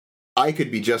I could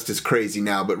be just as crazy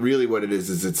now, but really what it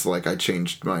is it's like I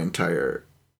changed my entire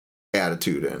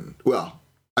attitude, and, well,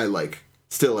 I, like,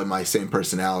 still have my same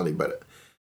personality, but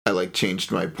I, like,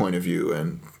 changed my point of view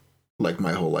and, like,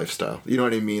 my whole lifestyle. You know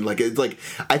what I mean? Like, it's like,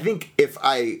 I think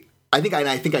I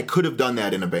could have done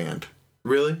that in a band.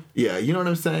 Really? Yeah, you know what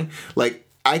I'm saying? Like,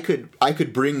 I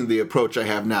could bring the approach I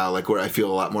have now, like, where I feel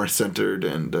a lot more centered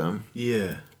and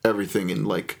everything, and,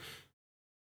 like,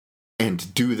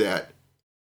 and do that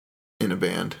in a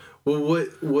band. Well,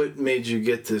 what made you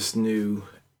get this new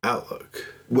outlook?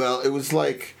 Well, it was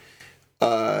like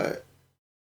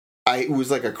it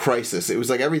was like a crisis. It was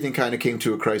like everything kind of came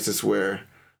to a crisis where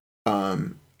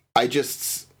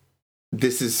this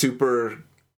is super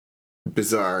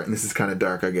bizarre, and this is kind of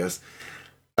dark, I guess.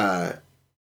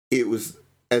 It was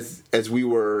as we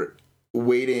were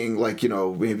waiting, like, you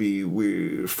know, maybe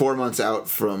we're 4 months out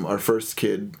from our first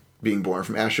kid being born,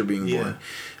 from Asher being born.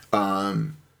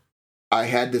 I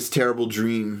had this terrible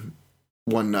dream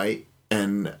one night,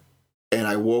 and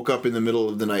I woke up in the middle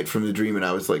of the night from the dream, and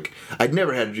I was like, I'd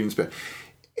never had a dream bad,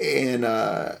 and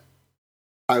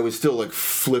I was still, like,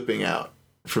 flipping out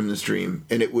from this dream,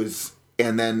 and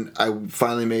then I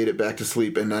finally made it back to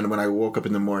sleep, and then when I woke up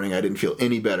in the morning, I didn't feel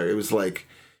any better. It was like,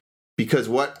 because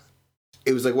what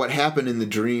happened in the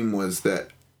dream was that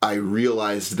I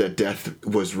realized that death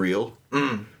was real.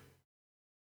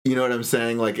 You know what I'm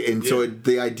saying? Like, and so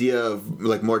the idea of,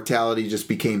 like, mortality just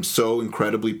became so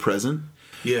incredibly present.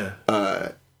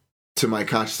 To my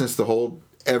consciousness,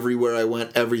 everywhere I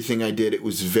went, everything I did, it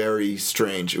was very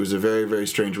strange. It was a very, very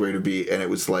strange way to be, and it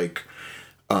was like,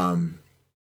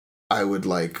 I would,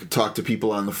 like, talk to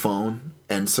people on the phone,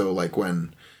 and so, like,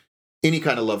 when any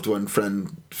kind of loved one,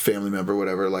 friend, family member,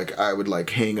 whatever, like, I would, like,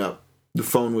 hang up the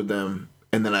phone with them,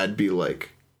 and then I'd be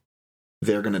like,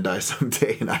 they're gonna die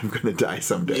someday, and I'm gonna die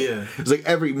someday. It was like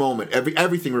every moment,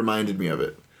 everything reminded me of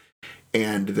it.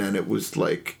 And then it was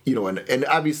like, you know, and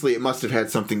obviously it must have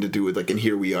had something to do with, like, and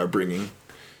here we are bringing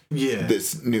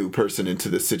this new person into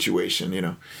this situation, you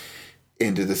know,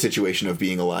 into the situation of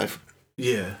being alive.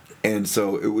 And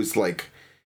so it was like,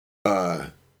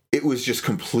 it was just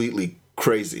completely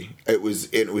crazy. It was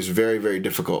very, very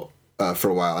difficult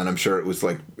for a while, and I'm sure it was,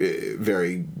 like,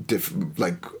 very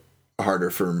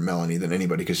harder for Melanie than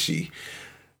anybody,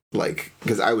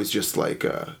 because I was just, like,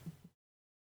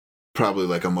 probably,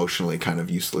 like, emotionally kind of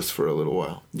useless for a little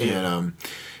while. And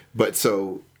but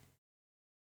so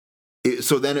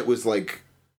then it was like,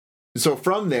 so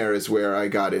from there is where I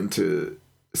got into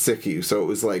Sikhi. So it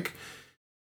was like,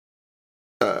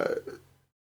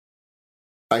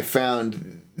 I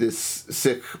found this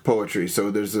Sikh poetry.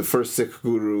 So there's the first Sikh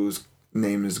guru's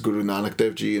name is Guru Nanak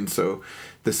Dev Ji, and so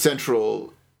the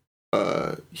central,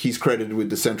 he's credited with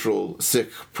the central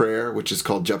Sikh prayer, which is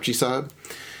called Japji Sahib,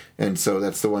 and so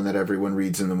that's the one that everyone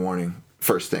reads in the morning,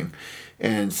 first thing.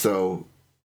 And so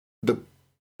the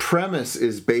premise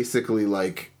is basically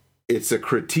like, it's a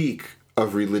critique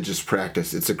of religious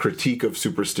practice. It's a critique of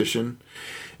superstition.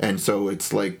 And so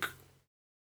it's like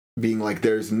being like,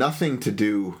 there's nothing to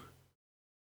do.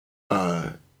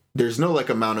 There's no like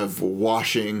amount of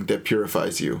washing that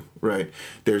purifies you, right?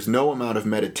 There's no amount of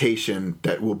meditation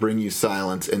that will bring you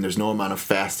silence, and there's no amount of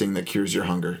fasting that cures your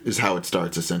hunger, is how it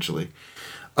starts essentially.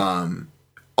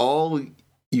 All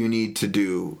you need to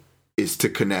do is to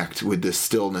connect with this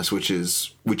stillness, which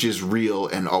is real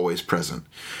and always present.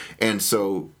 And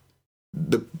so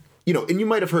and you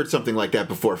might have heard something like that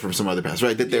before from some other past,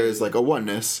 right? That there is like a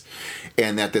oneness,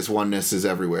 and that this oneness is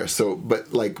everywhere. So,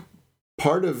 but like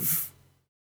part of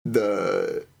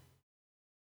the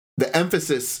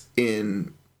emphasis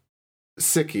in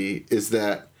Sikhi is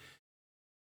that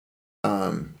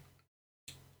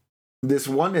this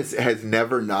oneness has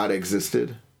never not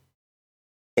existed.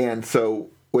 And so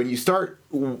when you start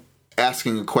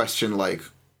asking a question like,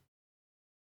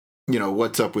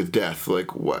 what's up with death?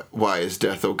 Like, why is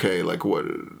death okay? Like,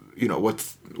 what's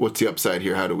the upside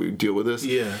here? How do we deal with this?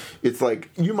 Yeah. It's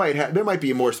like, there might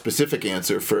be a more specific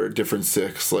answer for different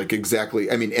Sikhs, like exactly,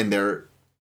 I mean, and there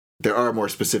are more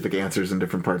specific answers in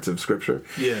different parts of scripture.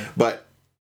 Yeah. But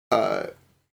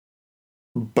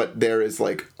there is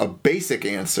like a basic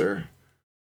answer,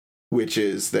 which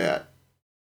is that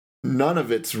none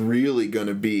of it's really going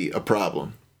to be a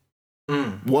problem.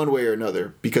 One way or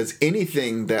another, because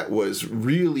anything that was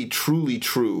really truly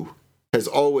true has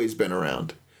always been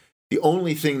around. The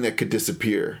only thing that could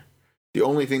disappear, the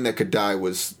only thing that could die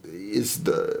is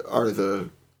the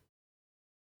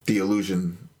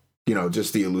illusion,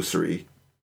 just the illusory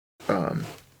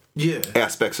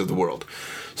aspects of the world.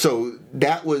 So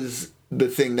that was the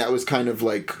thing that was kind of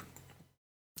like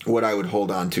what I would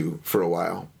hold on to for a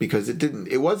while, because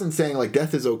it wasn't saying like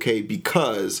death is okay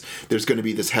because there's going to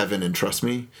be this heaven and trust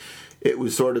me. It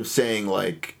was sort of saying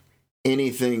like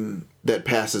anything that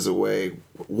passes away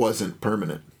wasn't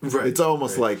permanent. Right. It's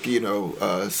almost like,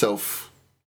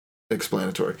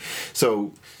 self-explanatory.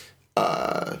 So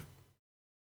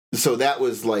that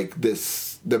was like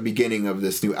the beginning of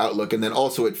this new outlook. And then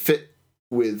also it fit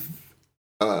with,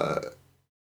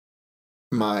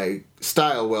 my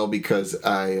style well, because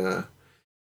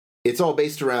it's all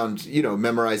based around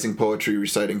memorizing poetry,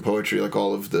 reciting poetry. Like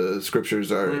all of the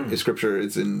scriptures are scripture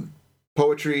is in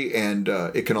poetry, and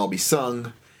it can all be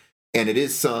sung, and it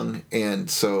is sung. And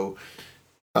so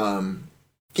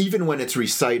even when it's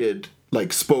recited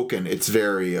like spoken, it's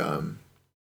very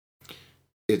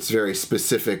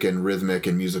specific and rhythmic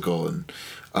and musical, and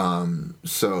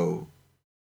so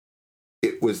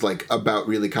it was like about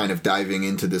really kind of diving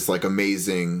into this like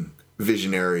amazing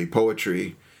visionary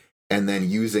poetry, and then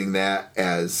using that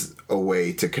as a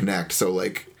way to connect. So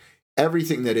like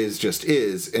everything that is just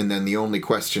is, and then the only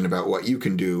question about what you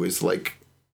can do is like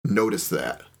notice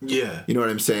that. Yeah. You know what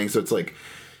I'm saying? So it's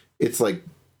like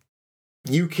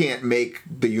you can't make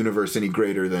the universe any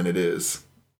greater than it is.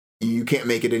 You can't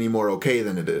make it any more okay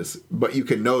than it is, but you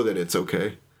can know that it's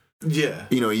okay. Yeah.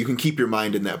 You can keep your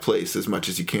mind in that place as much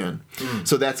as you can.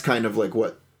 So that's kind of like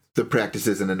what the practice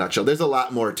is in a nutshell. There's a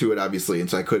lot more to it, obviously, and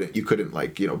so you couldn't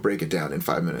like, break it down in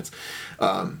 5 minutes.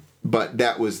 But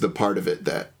that was the part of it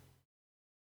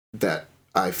that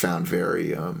I found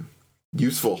very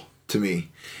useful to me.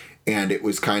 And it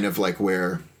was kind of like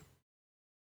where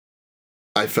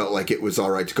I felt like it was all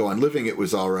right to go on living. It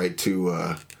was all right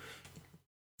to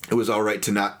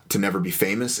never be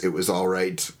famous. It was all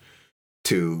right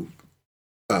to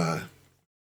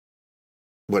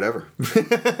whatever.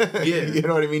 Yeah. You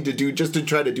know what I mean? To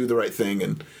try to do the right thing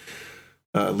and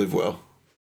live well.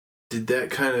 Did that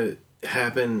kind of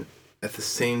happen at the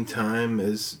same time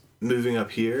as moving up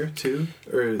here too?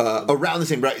 Or around the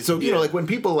same, right? So, like when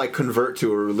people like convert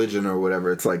to a religion or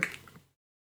whatever, it's like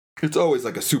it's always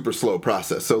like a super slow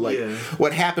process. So like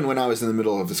what happened when I was in the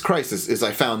middle of this crisis is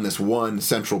I found this one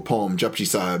central poem, Japji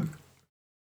Sahib,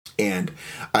 and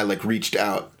I like reached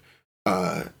out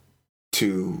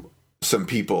to some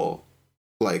people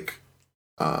like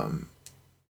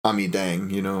Ami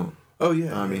Dang, Oh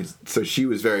yeah. Ami. So she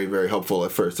was very, very helpful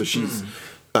at first. So she's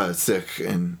Sikh,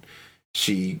 and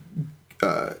she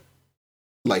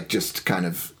like just kind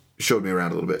of showed me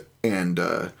around a little bit. And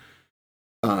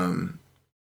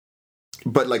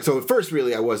but like, so at first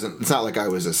really it's not like I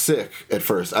was a Sikh at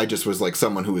first. I just was like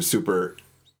someone who was super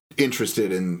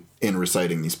interested in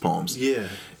reciting these poems. Yeah.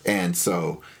 And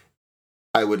so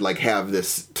I would like have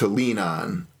this to lean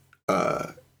on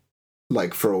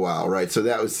like for a while, right? So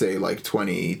that was say like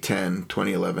 2010,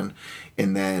 2011.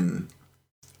 And then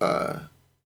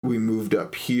we moved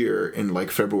up here in like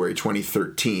February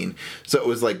 2013. So it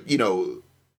was like,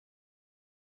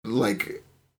 like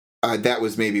that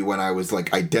was maybe when I was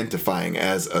like identifying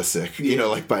as a Sikh, you know,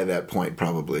 like by that point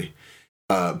probably.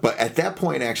 But at that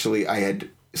point, actually, I had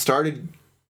started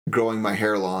growing my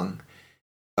hair long,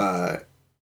 and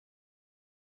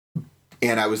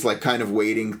I was like kind of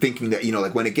waiting, thinking that, you know,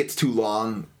 like when it gets too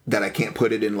long that I can't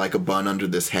put it in like a bun under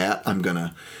this hat, I'm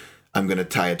gonna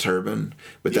tie a turban.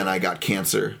 But then I got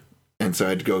cancer, and so I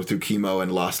had to go through chemo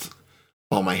and lost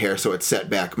all my hair, so it set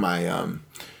back my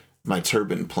my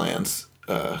turban plans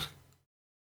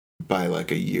by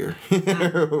like a year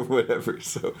or whatever.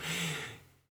 So,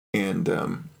 and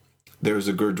there was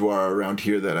a gurdwara around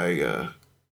here that I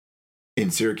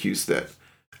in Syracuse that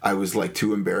I was like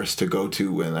too embarrassed to go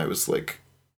to when I was like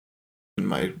in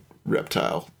my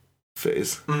reptile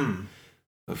phase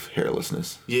of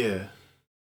hairlessness. Yeah.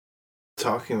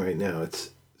 Talking right now,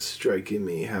 it's striking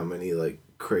me how many like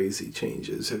crazy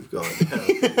changes have gone down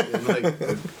in like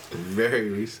very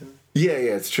recent. Yeah,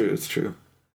 it's true.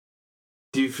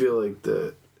 Do you feel like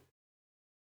the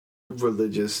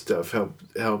religious stuff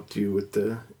helped you with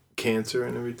the cancer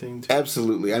and everything too?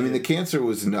 Absolutely. I mean, the cancer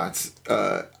was nuts.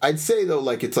 I'd say though,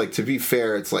 like, it's like, to be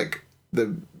fair, it's like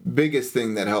the biggest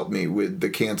thing that helped me with the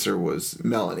cancer was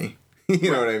Melanie.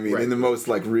 You know what I mean? In the most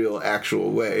like real,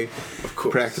 actual way, of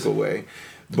course, practical way.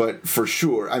 But for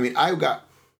sure, I mean,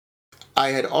 I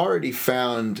had already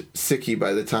found Sikhi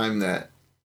by the time that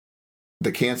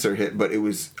the cancer hit, but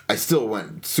I still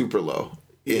went super low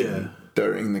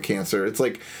during the cancer. It's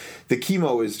like the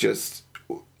chemo is just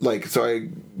like, so I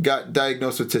got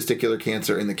diagnosed with testicular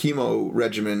cancer, and the chemo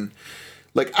regimen,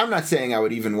 like, I'm not saying I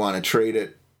would even want to trade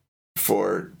it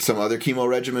for some other chemo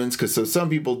regimens, because so some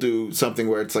people do something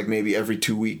where it's like maybe every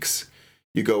 2 weeks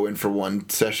you go in for one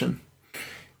session,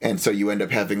 and so you end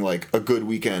up having like a good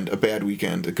weekend, a bad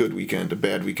weekend, a good weekend, a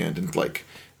bad weekend, and like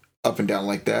up and down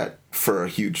like that for a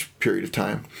huge period of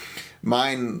time.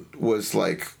 Mine was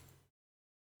like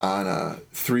on a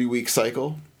 3-week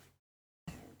cycle,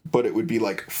 but it would be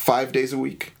like 5 days a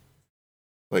week,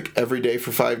 like every day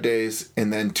for 5 days,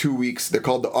 and then 2 weeks, they're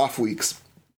called the off weeks,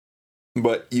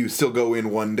 but you still go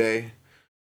in one day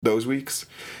those weeks,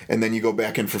 and then you go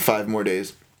back in for 5 more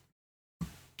days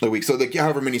a week. So like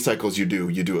however many cycles you do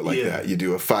it like that. You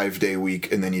do a 5-day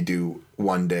week, and then you do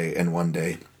 1 day and 1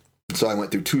 day. So I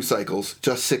went through 2 cycles,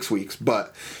 just 6 weeks,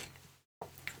 but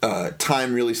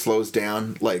time really slows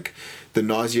down. Like the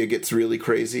nausea gets really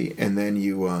crazy, and then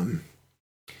you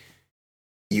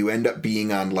end up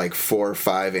being on like 4 or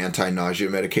 5 anti-nausea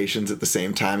medications at the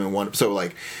same time,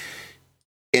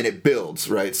 and it builds,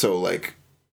 right? So like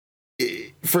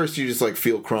first you just like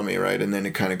feel crummy, right? And then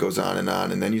it kind of goes on,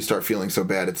 and then you start feeling so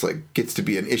bad it's like gets to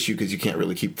be an issue because you can't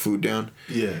really keep food down.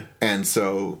 Yeah. And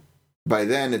so by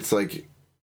then it's like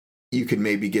you could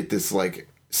maybe get this like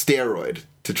steroid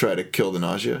to try to kill the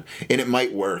nausea, and it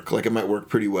might work. Like it might work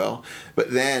pretty well.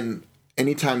 But then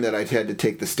anytime that I'd had to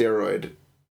take the steroid,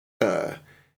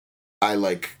 I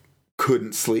like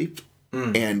couldn't sleep,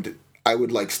 and I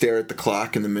would like stare at the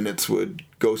clock, and the minutes would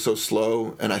go so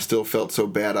slow, and I still felt so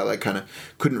bad. I like kind of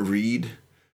couldn't read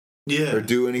or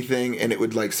do anything, and it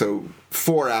would like, so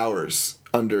 4 hours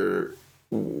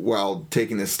while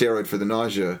taking the steroid for the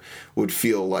nausea would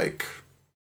feel like,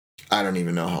 I don't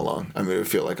even know how long. I mean, it would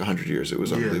feel like 100 years. It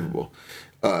was unbelievable.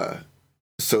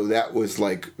 So that was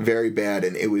like very bad,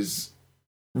 and it was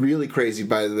really crazy.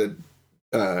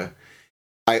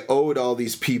 I owed all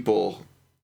these people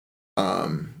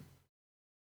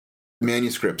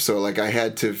manuscripts. So like I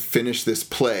had to finish this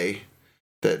play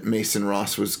that Mason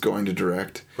Ross was going to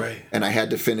direct. Right. And I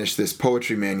had to finish this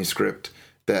poetry manuscript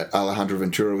that Alejandro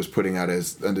Ventura was putting out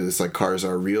under this like Cars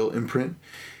Are Real imprint.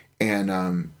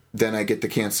 And then I get the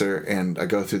cancer, and I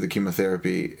go through the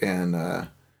chemotherapy, and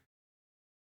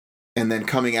then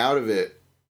coming out of it,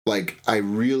 like I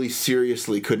really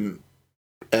seriously couldn't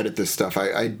edit this stuff.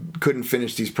 I couldn't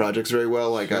finish these projects very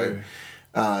well. Like sure.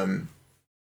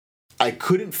 I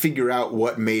couldn't figure out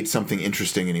what made something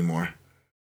interesting anymore.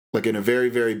 Like in a very,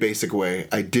 very basic way,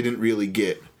 I didn't really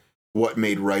get what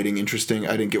made writing interesting.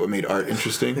 I didn't get what made art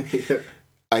interesting. Yeah.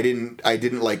 I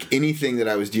didn't like anything that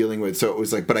I was dealing with. So it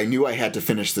was like, but I knew I had to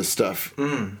finish this stuff.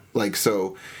 Like,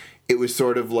 so it was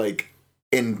sort of like,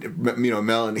 and you know,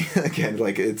 Melanie, again,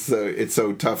 like it's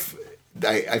so tough.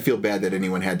 I feel bad that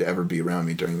anyone had to ever be around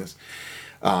me during this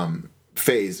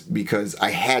phase, because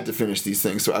I had to finish these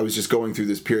things. So I was just going through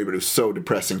this period, but it was so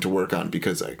depressing to work on,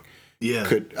 because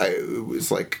it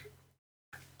was like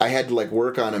I had to like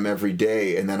work on them every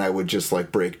day, and then I would just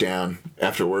like break down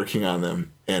after working on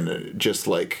them, and just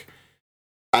like,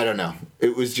 I don't know,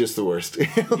 it was just the worst.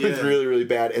 It was really, really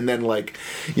bad. And then like,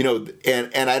 you know,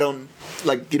 and I don't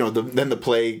like, you know, then the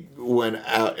play went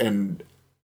out, and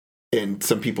and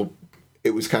some people,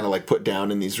 it was kind of like put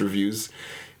down in these reviews,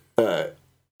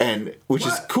 and which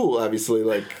is cool, obviously.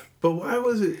 Like, but why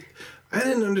was it? I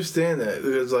didn't understand that.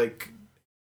 It was like,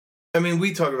 I mean,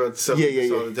 we talk about stuff like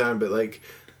this all the time, but like,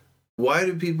 why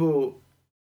do people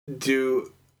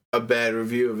do a bad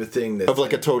review of a thing that's of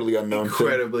like a totally unknown,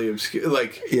 incredibly obscure?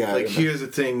 Like, here's a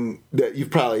thing that you've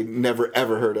probably never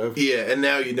ever heard of. Yeah, and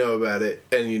now you know about it,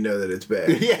 and you know that it's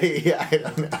bad. yeah. I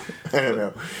don't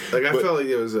know. Like, I felt like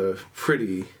it was a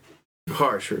pretty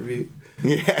harsh review.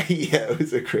 Yeah, it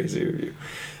was a crazy review.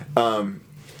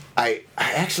 I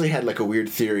actually had like a weird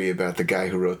theory about the guy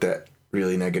who wrote that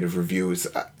really negative review,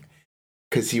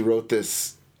 because he wrote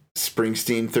this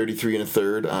Springsteen 33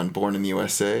 1/3 on Born in the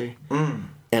USA.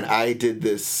 And I did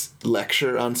this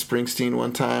lecture on Springsteen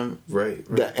one time. Right.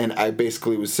 And I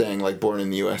basically was saying like Born in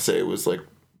the USA was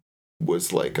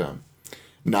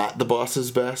not the boss's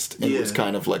best, and it was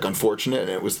kind of like unfortunate, and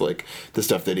it was like the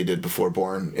stuff that he did before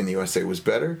Born in the USA was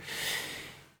better.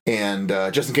 And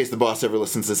just in case the boss ever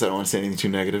listens to this, I don't want to say anything too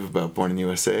negative about Born in the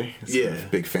USA. I'm a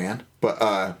big fan.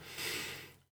 But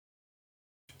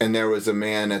and there was a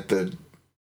man at the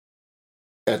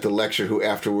lecture who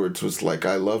afterwards was like,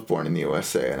 I love Born in the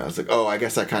USA. And I was like, oh, I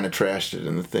guess I kind of trashed it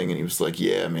in the thing. And he was like,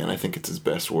 yeah, man, I think it's his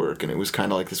best work. And it was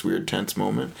kind of like this weird tense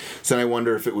moment. So then I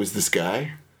wonder if it was this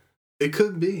guy. It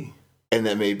could be. And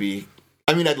that maybe,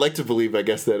 I mean, I'd like to believe, I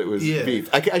guess, that it was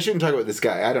beef. I shouldn't talk about this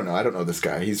guy. I don't know. I don't know this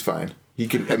guy. He's fine. He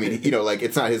can, I mean, you know, like,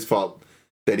 it's not his fault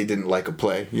that he didn't like a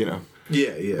play, you know.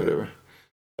 Yeah. Whatever.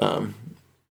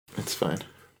 It's fine.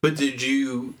 But did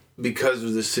you, because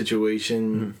of the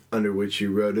situation under which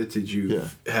you wrote it, did you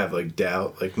have like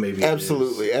doubt, like maybe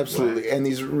absolutely whack? And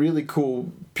these really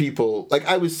cool people, like,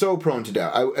 I was so prone to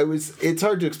doubt. It's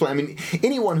hard to explain. I mean,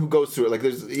 anyone who goes through it, like,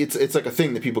 it's like a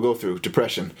thing that people go through,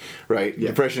 depression, right?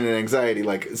 Depression and anxiety,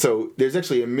 like, so there's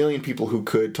actually a million people who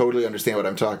could totally understand what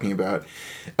I'm talking about,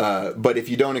 but if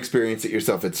you don't experience it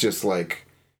yourself, it's just like,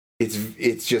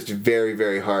 it's just very,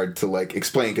 very hard to like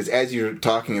explain, because as you're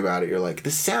talking about it, you're like,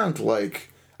 this sounds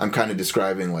like I'm kind of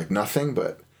describing like nothing,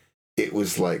 but it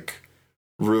was like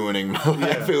ruining my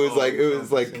life. It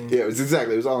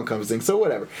was all encompassing. So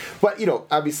whatever. But you know,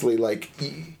 obviously, like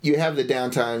you have the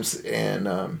downtimes,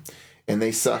 and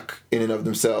they suck in and of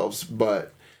themselves.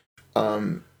 But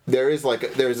there's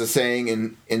a saying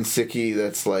in Sikhi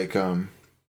that's like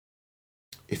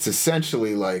it's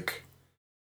essentially like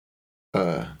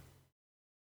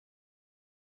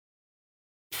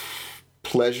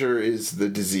pleasure is the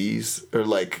disease, or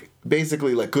like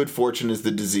basically like good fortune is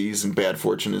the disease and bad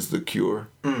fortune is the cure.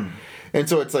 And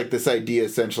so it's like this idea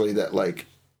essentially that like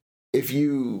if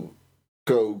you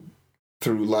go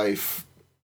through life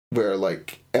where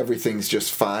like everything's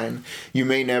just fine, you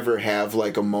may never have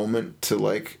like a moment to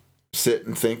like sit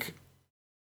and think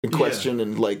and question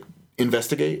and like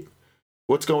investigate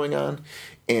what's going on,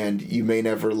 and you may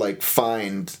never like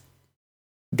find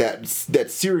that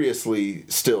seriously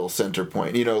still center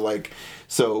point, you know, like,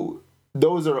 so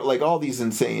those are like all these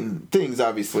insane things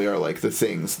obviously are like the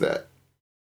things that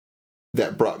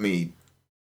brought me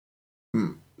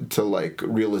to like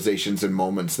realizations and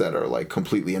moments that are like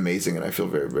completely amazing, and I feel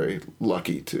very, very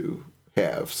lucky to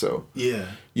have. So you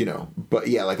know, but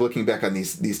like looking back on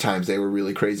these times, they were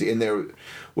really crazy. And there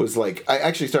was like, I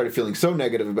actually started feeling so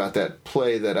negative about that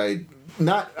play that I,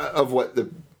 not of what the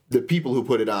people who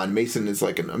put it on. Mason is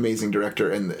like an amazing director,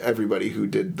 and everybody who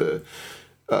did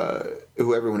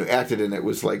everyone who acted in it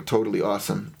was like totally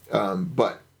awesome.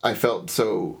 But I felt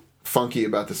so funky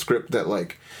about the script that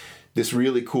like this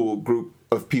really cool group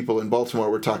of people in Baltimore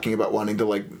were talking about wanting to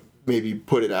like maybe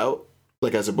put it out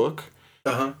like as a book.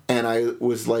 And I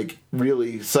was like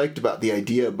really psyched about the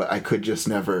idea, but I could just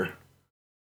never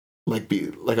like be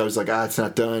like, I was like, it's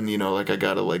not done, you know, like I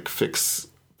gotta like fix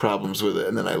problems with it,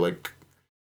 and then I like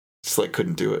just like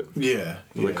couldn't do it.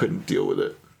 I couldn't deal with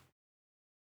it.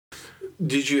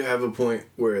 Did you have a point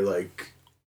where like,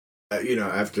 you know,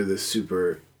 after this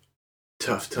super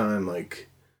tough time, like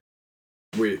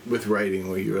with writing,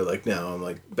 where you were like, now I'm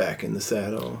like back in the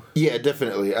saddle? Yeah,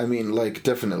 definitely. I mean, like,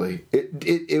 definitely.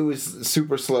 It was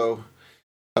super slow.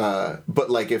 But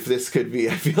like, if this could be,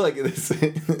 I feel like this,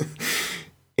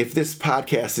 if this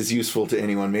podcast is useful to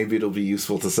anyone, maybe it'll be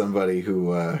useful to somebody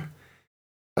who's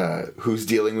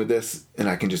dealing with this, and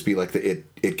I can just be like the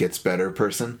it gets better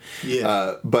person.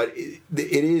 But it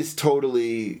is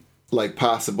totally like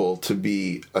possible to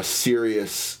be a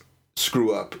serious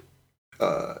screw up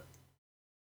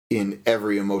in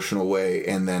every emotional way,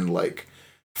 and then like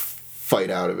fight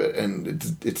out of it, and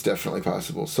it's definitely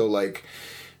possible. So like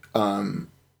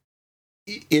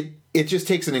it it just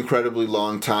takes an incredibly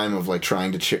long time of like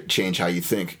trying to change how you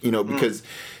think, you know, because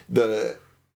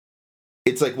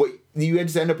it's like what you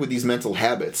just end up with these mental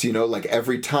habits, you know, like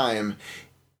every time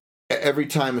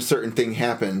a certain thing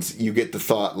happens, you get the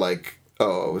thought like,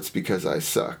 oh, it's because I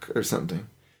suck or something.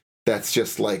 That's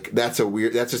just like, that's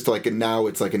just like, now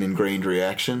it's like an ingrained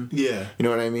reaction. Yeah. You know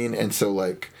what I mean? And so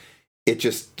like, it's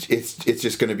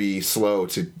just going to be slow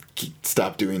to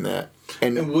stop doing that.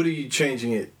 And what are you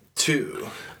changing it to?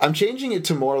 I'm changing it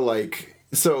to more like,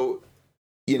 so,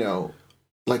 you know,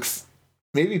 like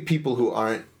maybe people who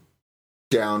aren't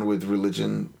down with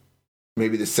religion,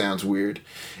 maybe this sounds weird,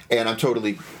 and I'm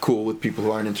totally cool with people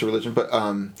who aren't into religion, but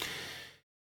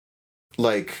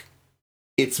like,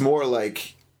 it's more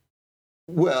like,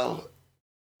 well,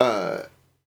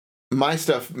 my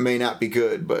stuff may not be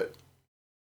good, but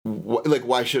like,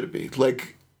 why should it be?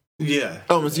 Like, yeah,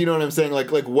 almost, you know what I'm saying?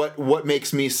 Like what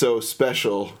makes me so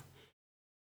special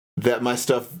that my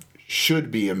stuff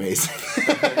should be amazing,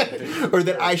 or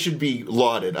that I should be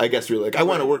lauded? I guess really, like, I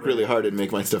want to work really hard and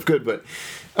make my stuff good, but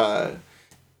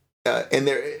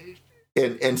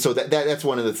and so that's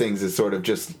one of the things, is sort of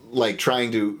just like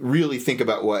trying to really think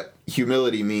about what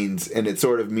humility means, and it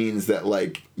sort of means that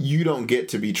like you don't get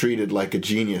to be treated like a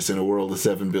genius in a world of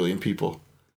 7 billion people.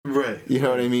 Right. You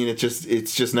know what I mean? It's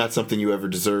just not something you ever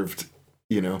deserved,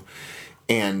 you know.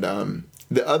 And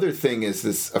the other thing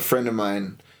is a friend of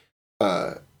mine,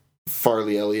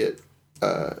 Farley Elliott,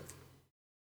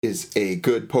 is a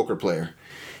good poker player.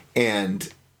 And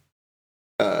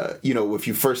you know, if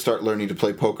you first start learning to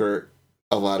play poker,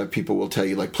 a lot of people will tell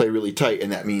you like, play really tight,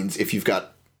 and that means if you've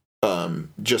got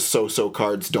just so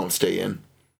cards, don't stay in.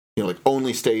 You know, like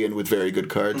only stay in with very good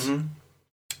cards. Mm-hmm.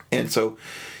 And so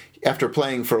after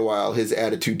playing for a while, his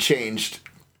attitude changed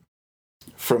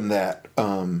from that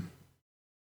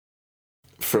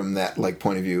like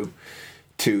point of view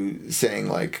to saying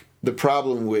like, the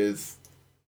problem with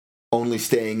only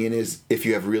staying in is if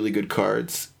you have really good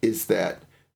cards is that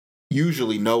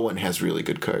usually no one has really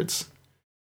good cards.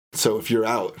 So if you're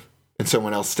out and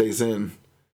someone else stays in,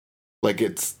 like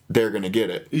they're going to get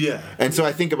it. Yeah. And so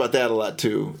I think about that a lot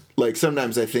too. Like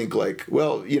sometimes I think like,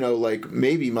 well, you know, like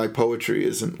maybe my poetry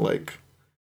isn't like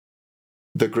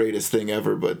the greatest thing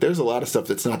ever, but there's a lot of stuff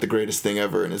that's not the greatest thing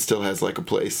ever, and it still has like a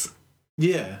place.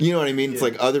 Yeah. You know what I mean? It's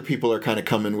like other people are kind of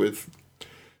coming with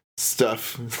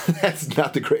stuff that's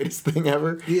not the greatest thing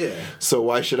ever. Yeah. So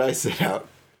why should I sit out?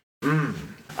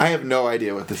 I have no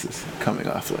idea what this is coming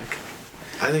off like.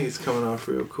 I think it's coming off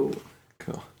real cool.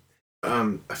 Cool.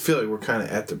 I feel like we're kind of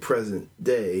at the present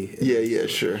day. Yeah,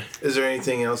 sure. Is there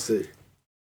anything else that you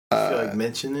feel like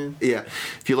mentioning? Yeah.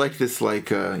 If you like this, like,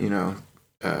 you know,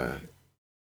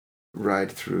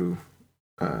 ride through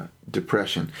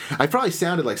depression. I probably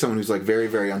sounded like someone who's like very,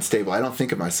 very unstable. I don't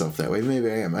think of myself that way.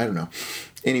 Maybe I am. I don't know.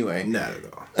 Anyway. Not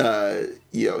at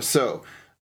all. So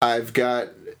I've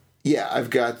got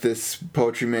this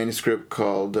poetry manuscript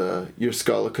called Your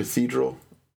Skull a Cathedral,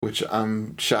 which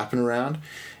I'm shopping around,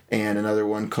 and another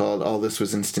one called All This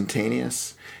Was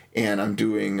Instantaneous, and I'm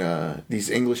doing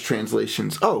these English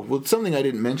translations. Oh, well, something I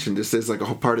didn't mention, just as like a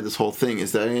whole part of this whole thing,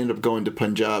 is that I ended up going to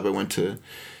Punjab.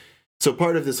 So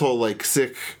part of this whole like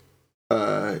Sikh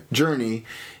journey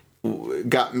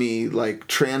got me like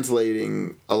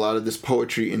translating a lot of this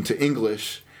poetry into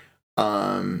English,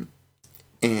 and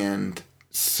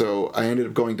so I ended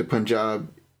up going to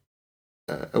Punjab.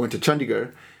 I went to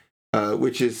Chandigarh,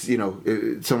 which is, you know,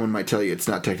 someone might tell you it's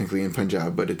not technically in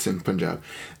Punjab, but it's in Punjab,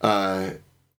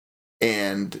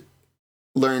 and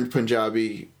learned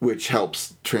Punjabi, which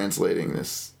helps translating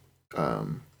this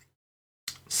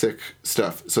Sikh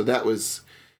stuff. So that was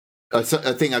a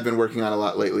thing I've been working on a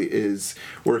lot lately, is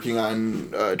working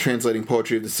on translating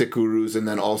poetry of the Sikh gurus, and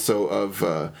then also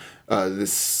of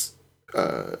this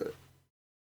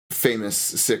famous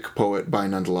Sikh poet by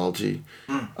Nandalalji.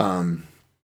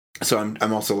 So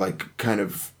I'm also like kind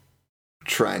of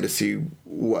trying to see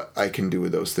what I can do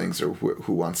with those things, or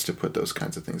who wants to put those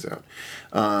kinds of things out.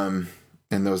 And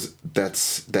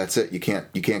that's it. You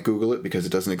can't Google it because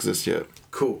it doesn't exist yet.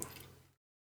 Cool.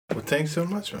 Well, thanks so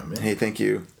much, my man. Hey, thank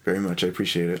you very much. I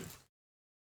appreciate it.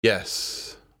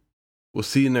 Yes. We'll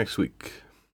see you next week.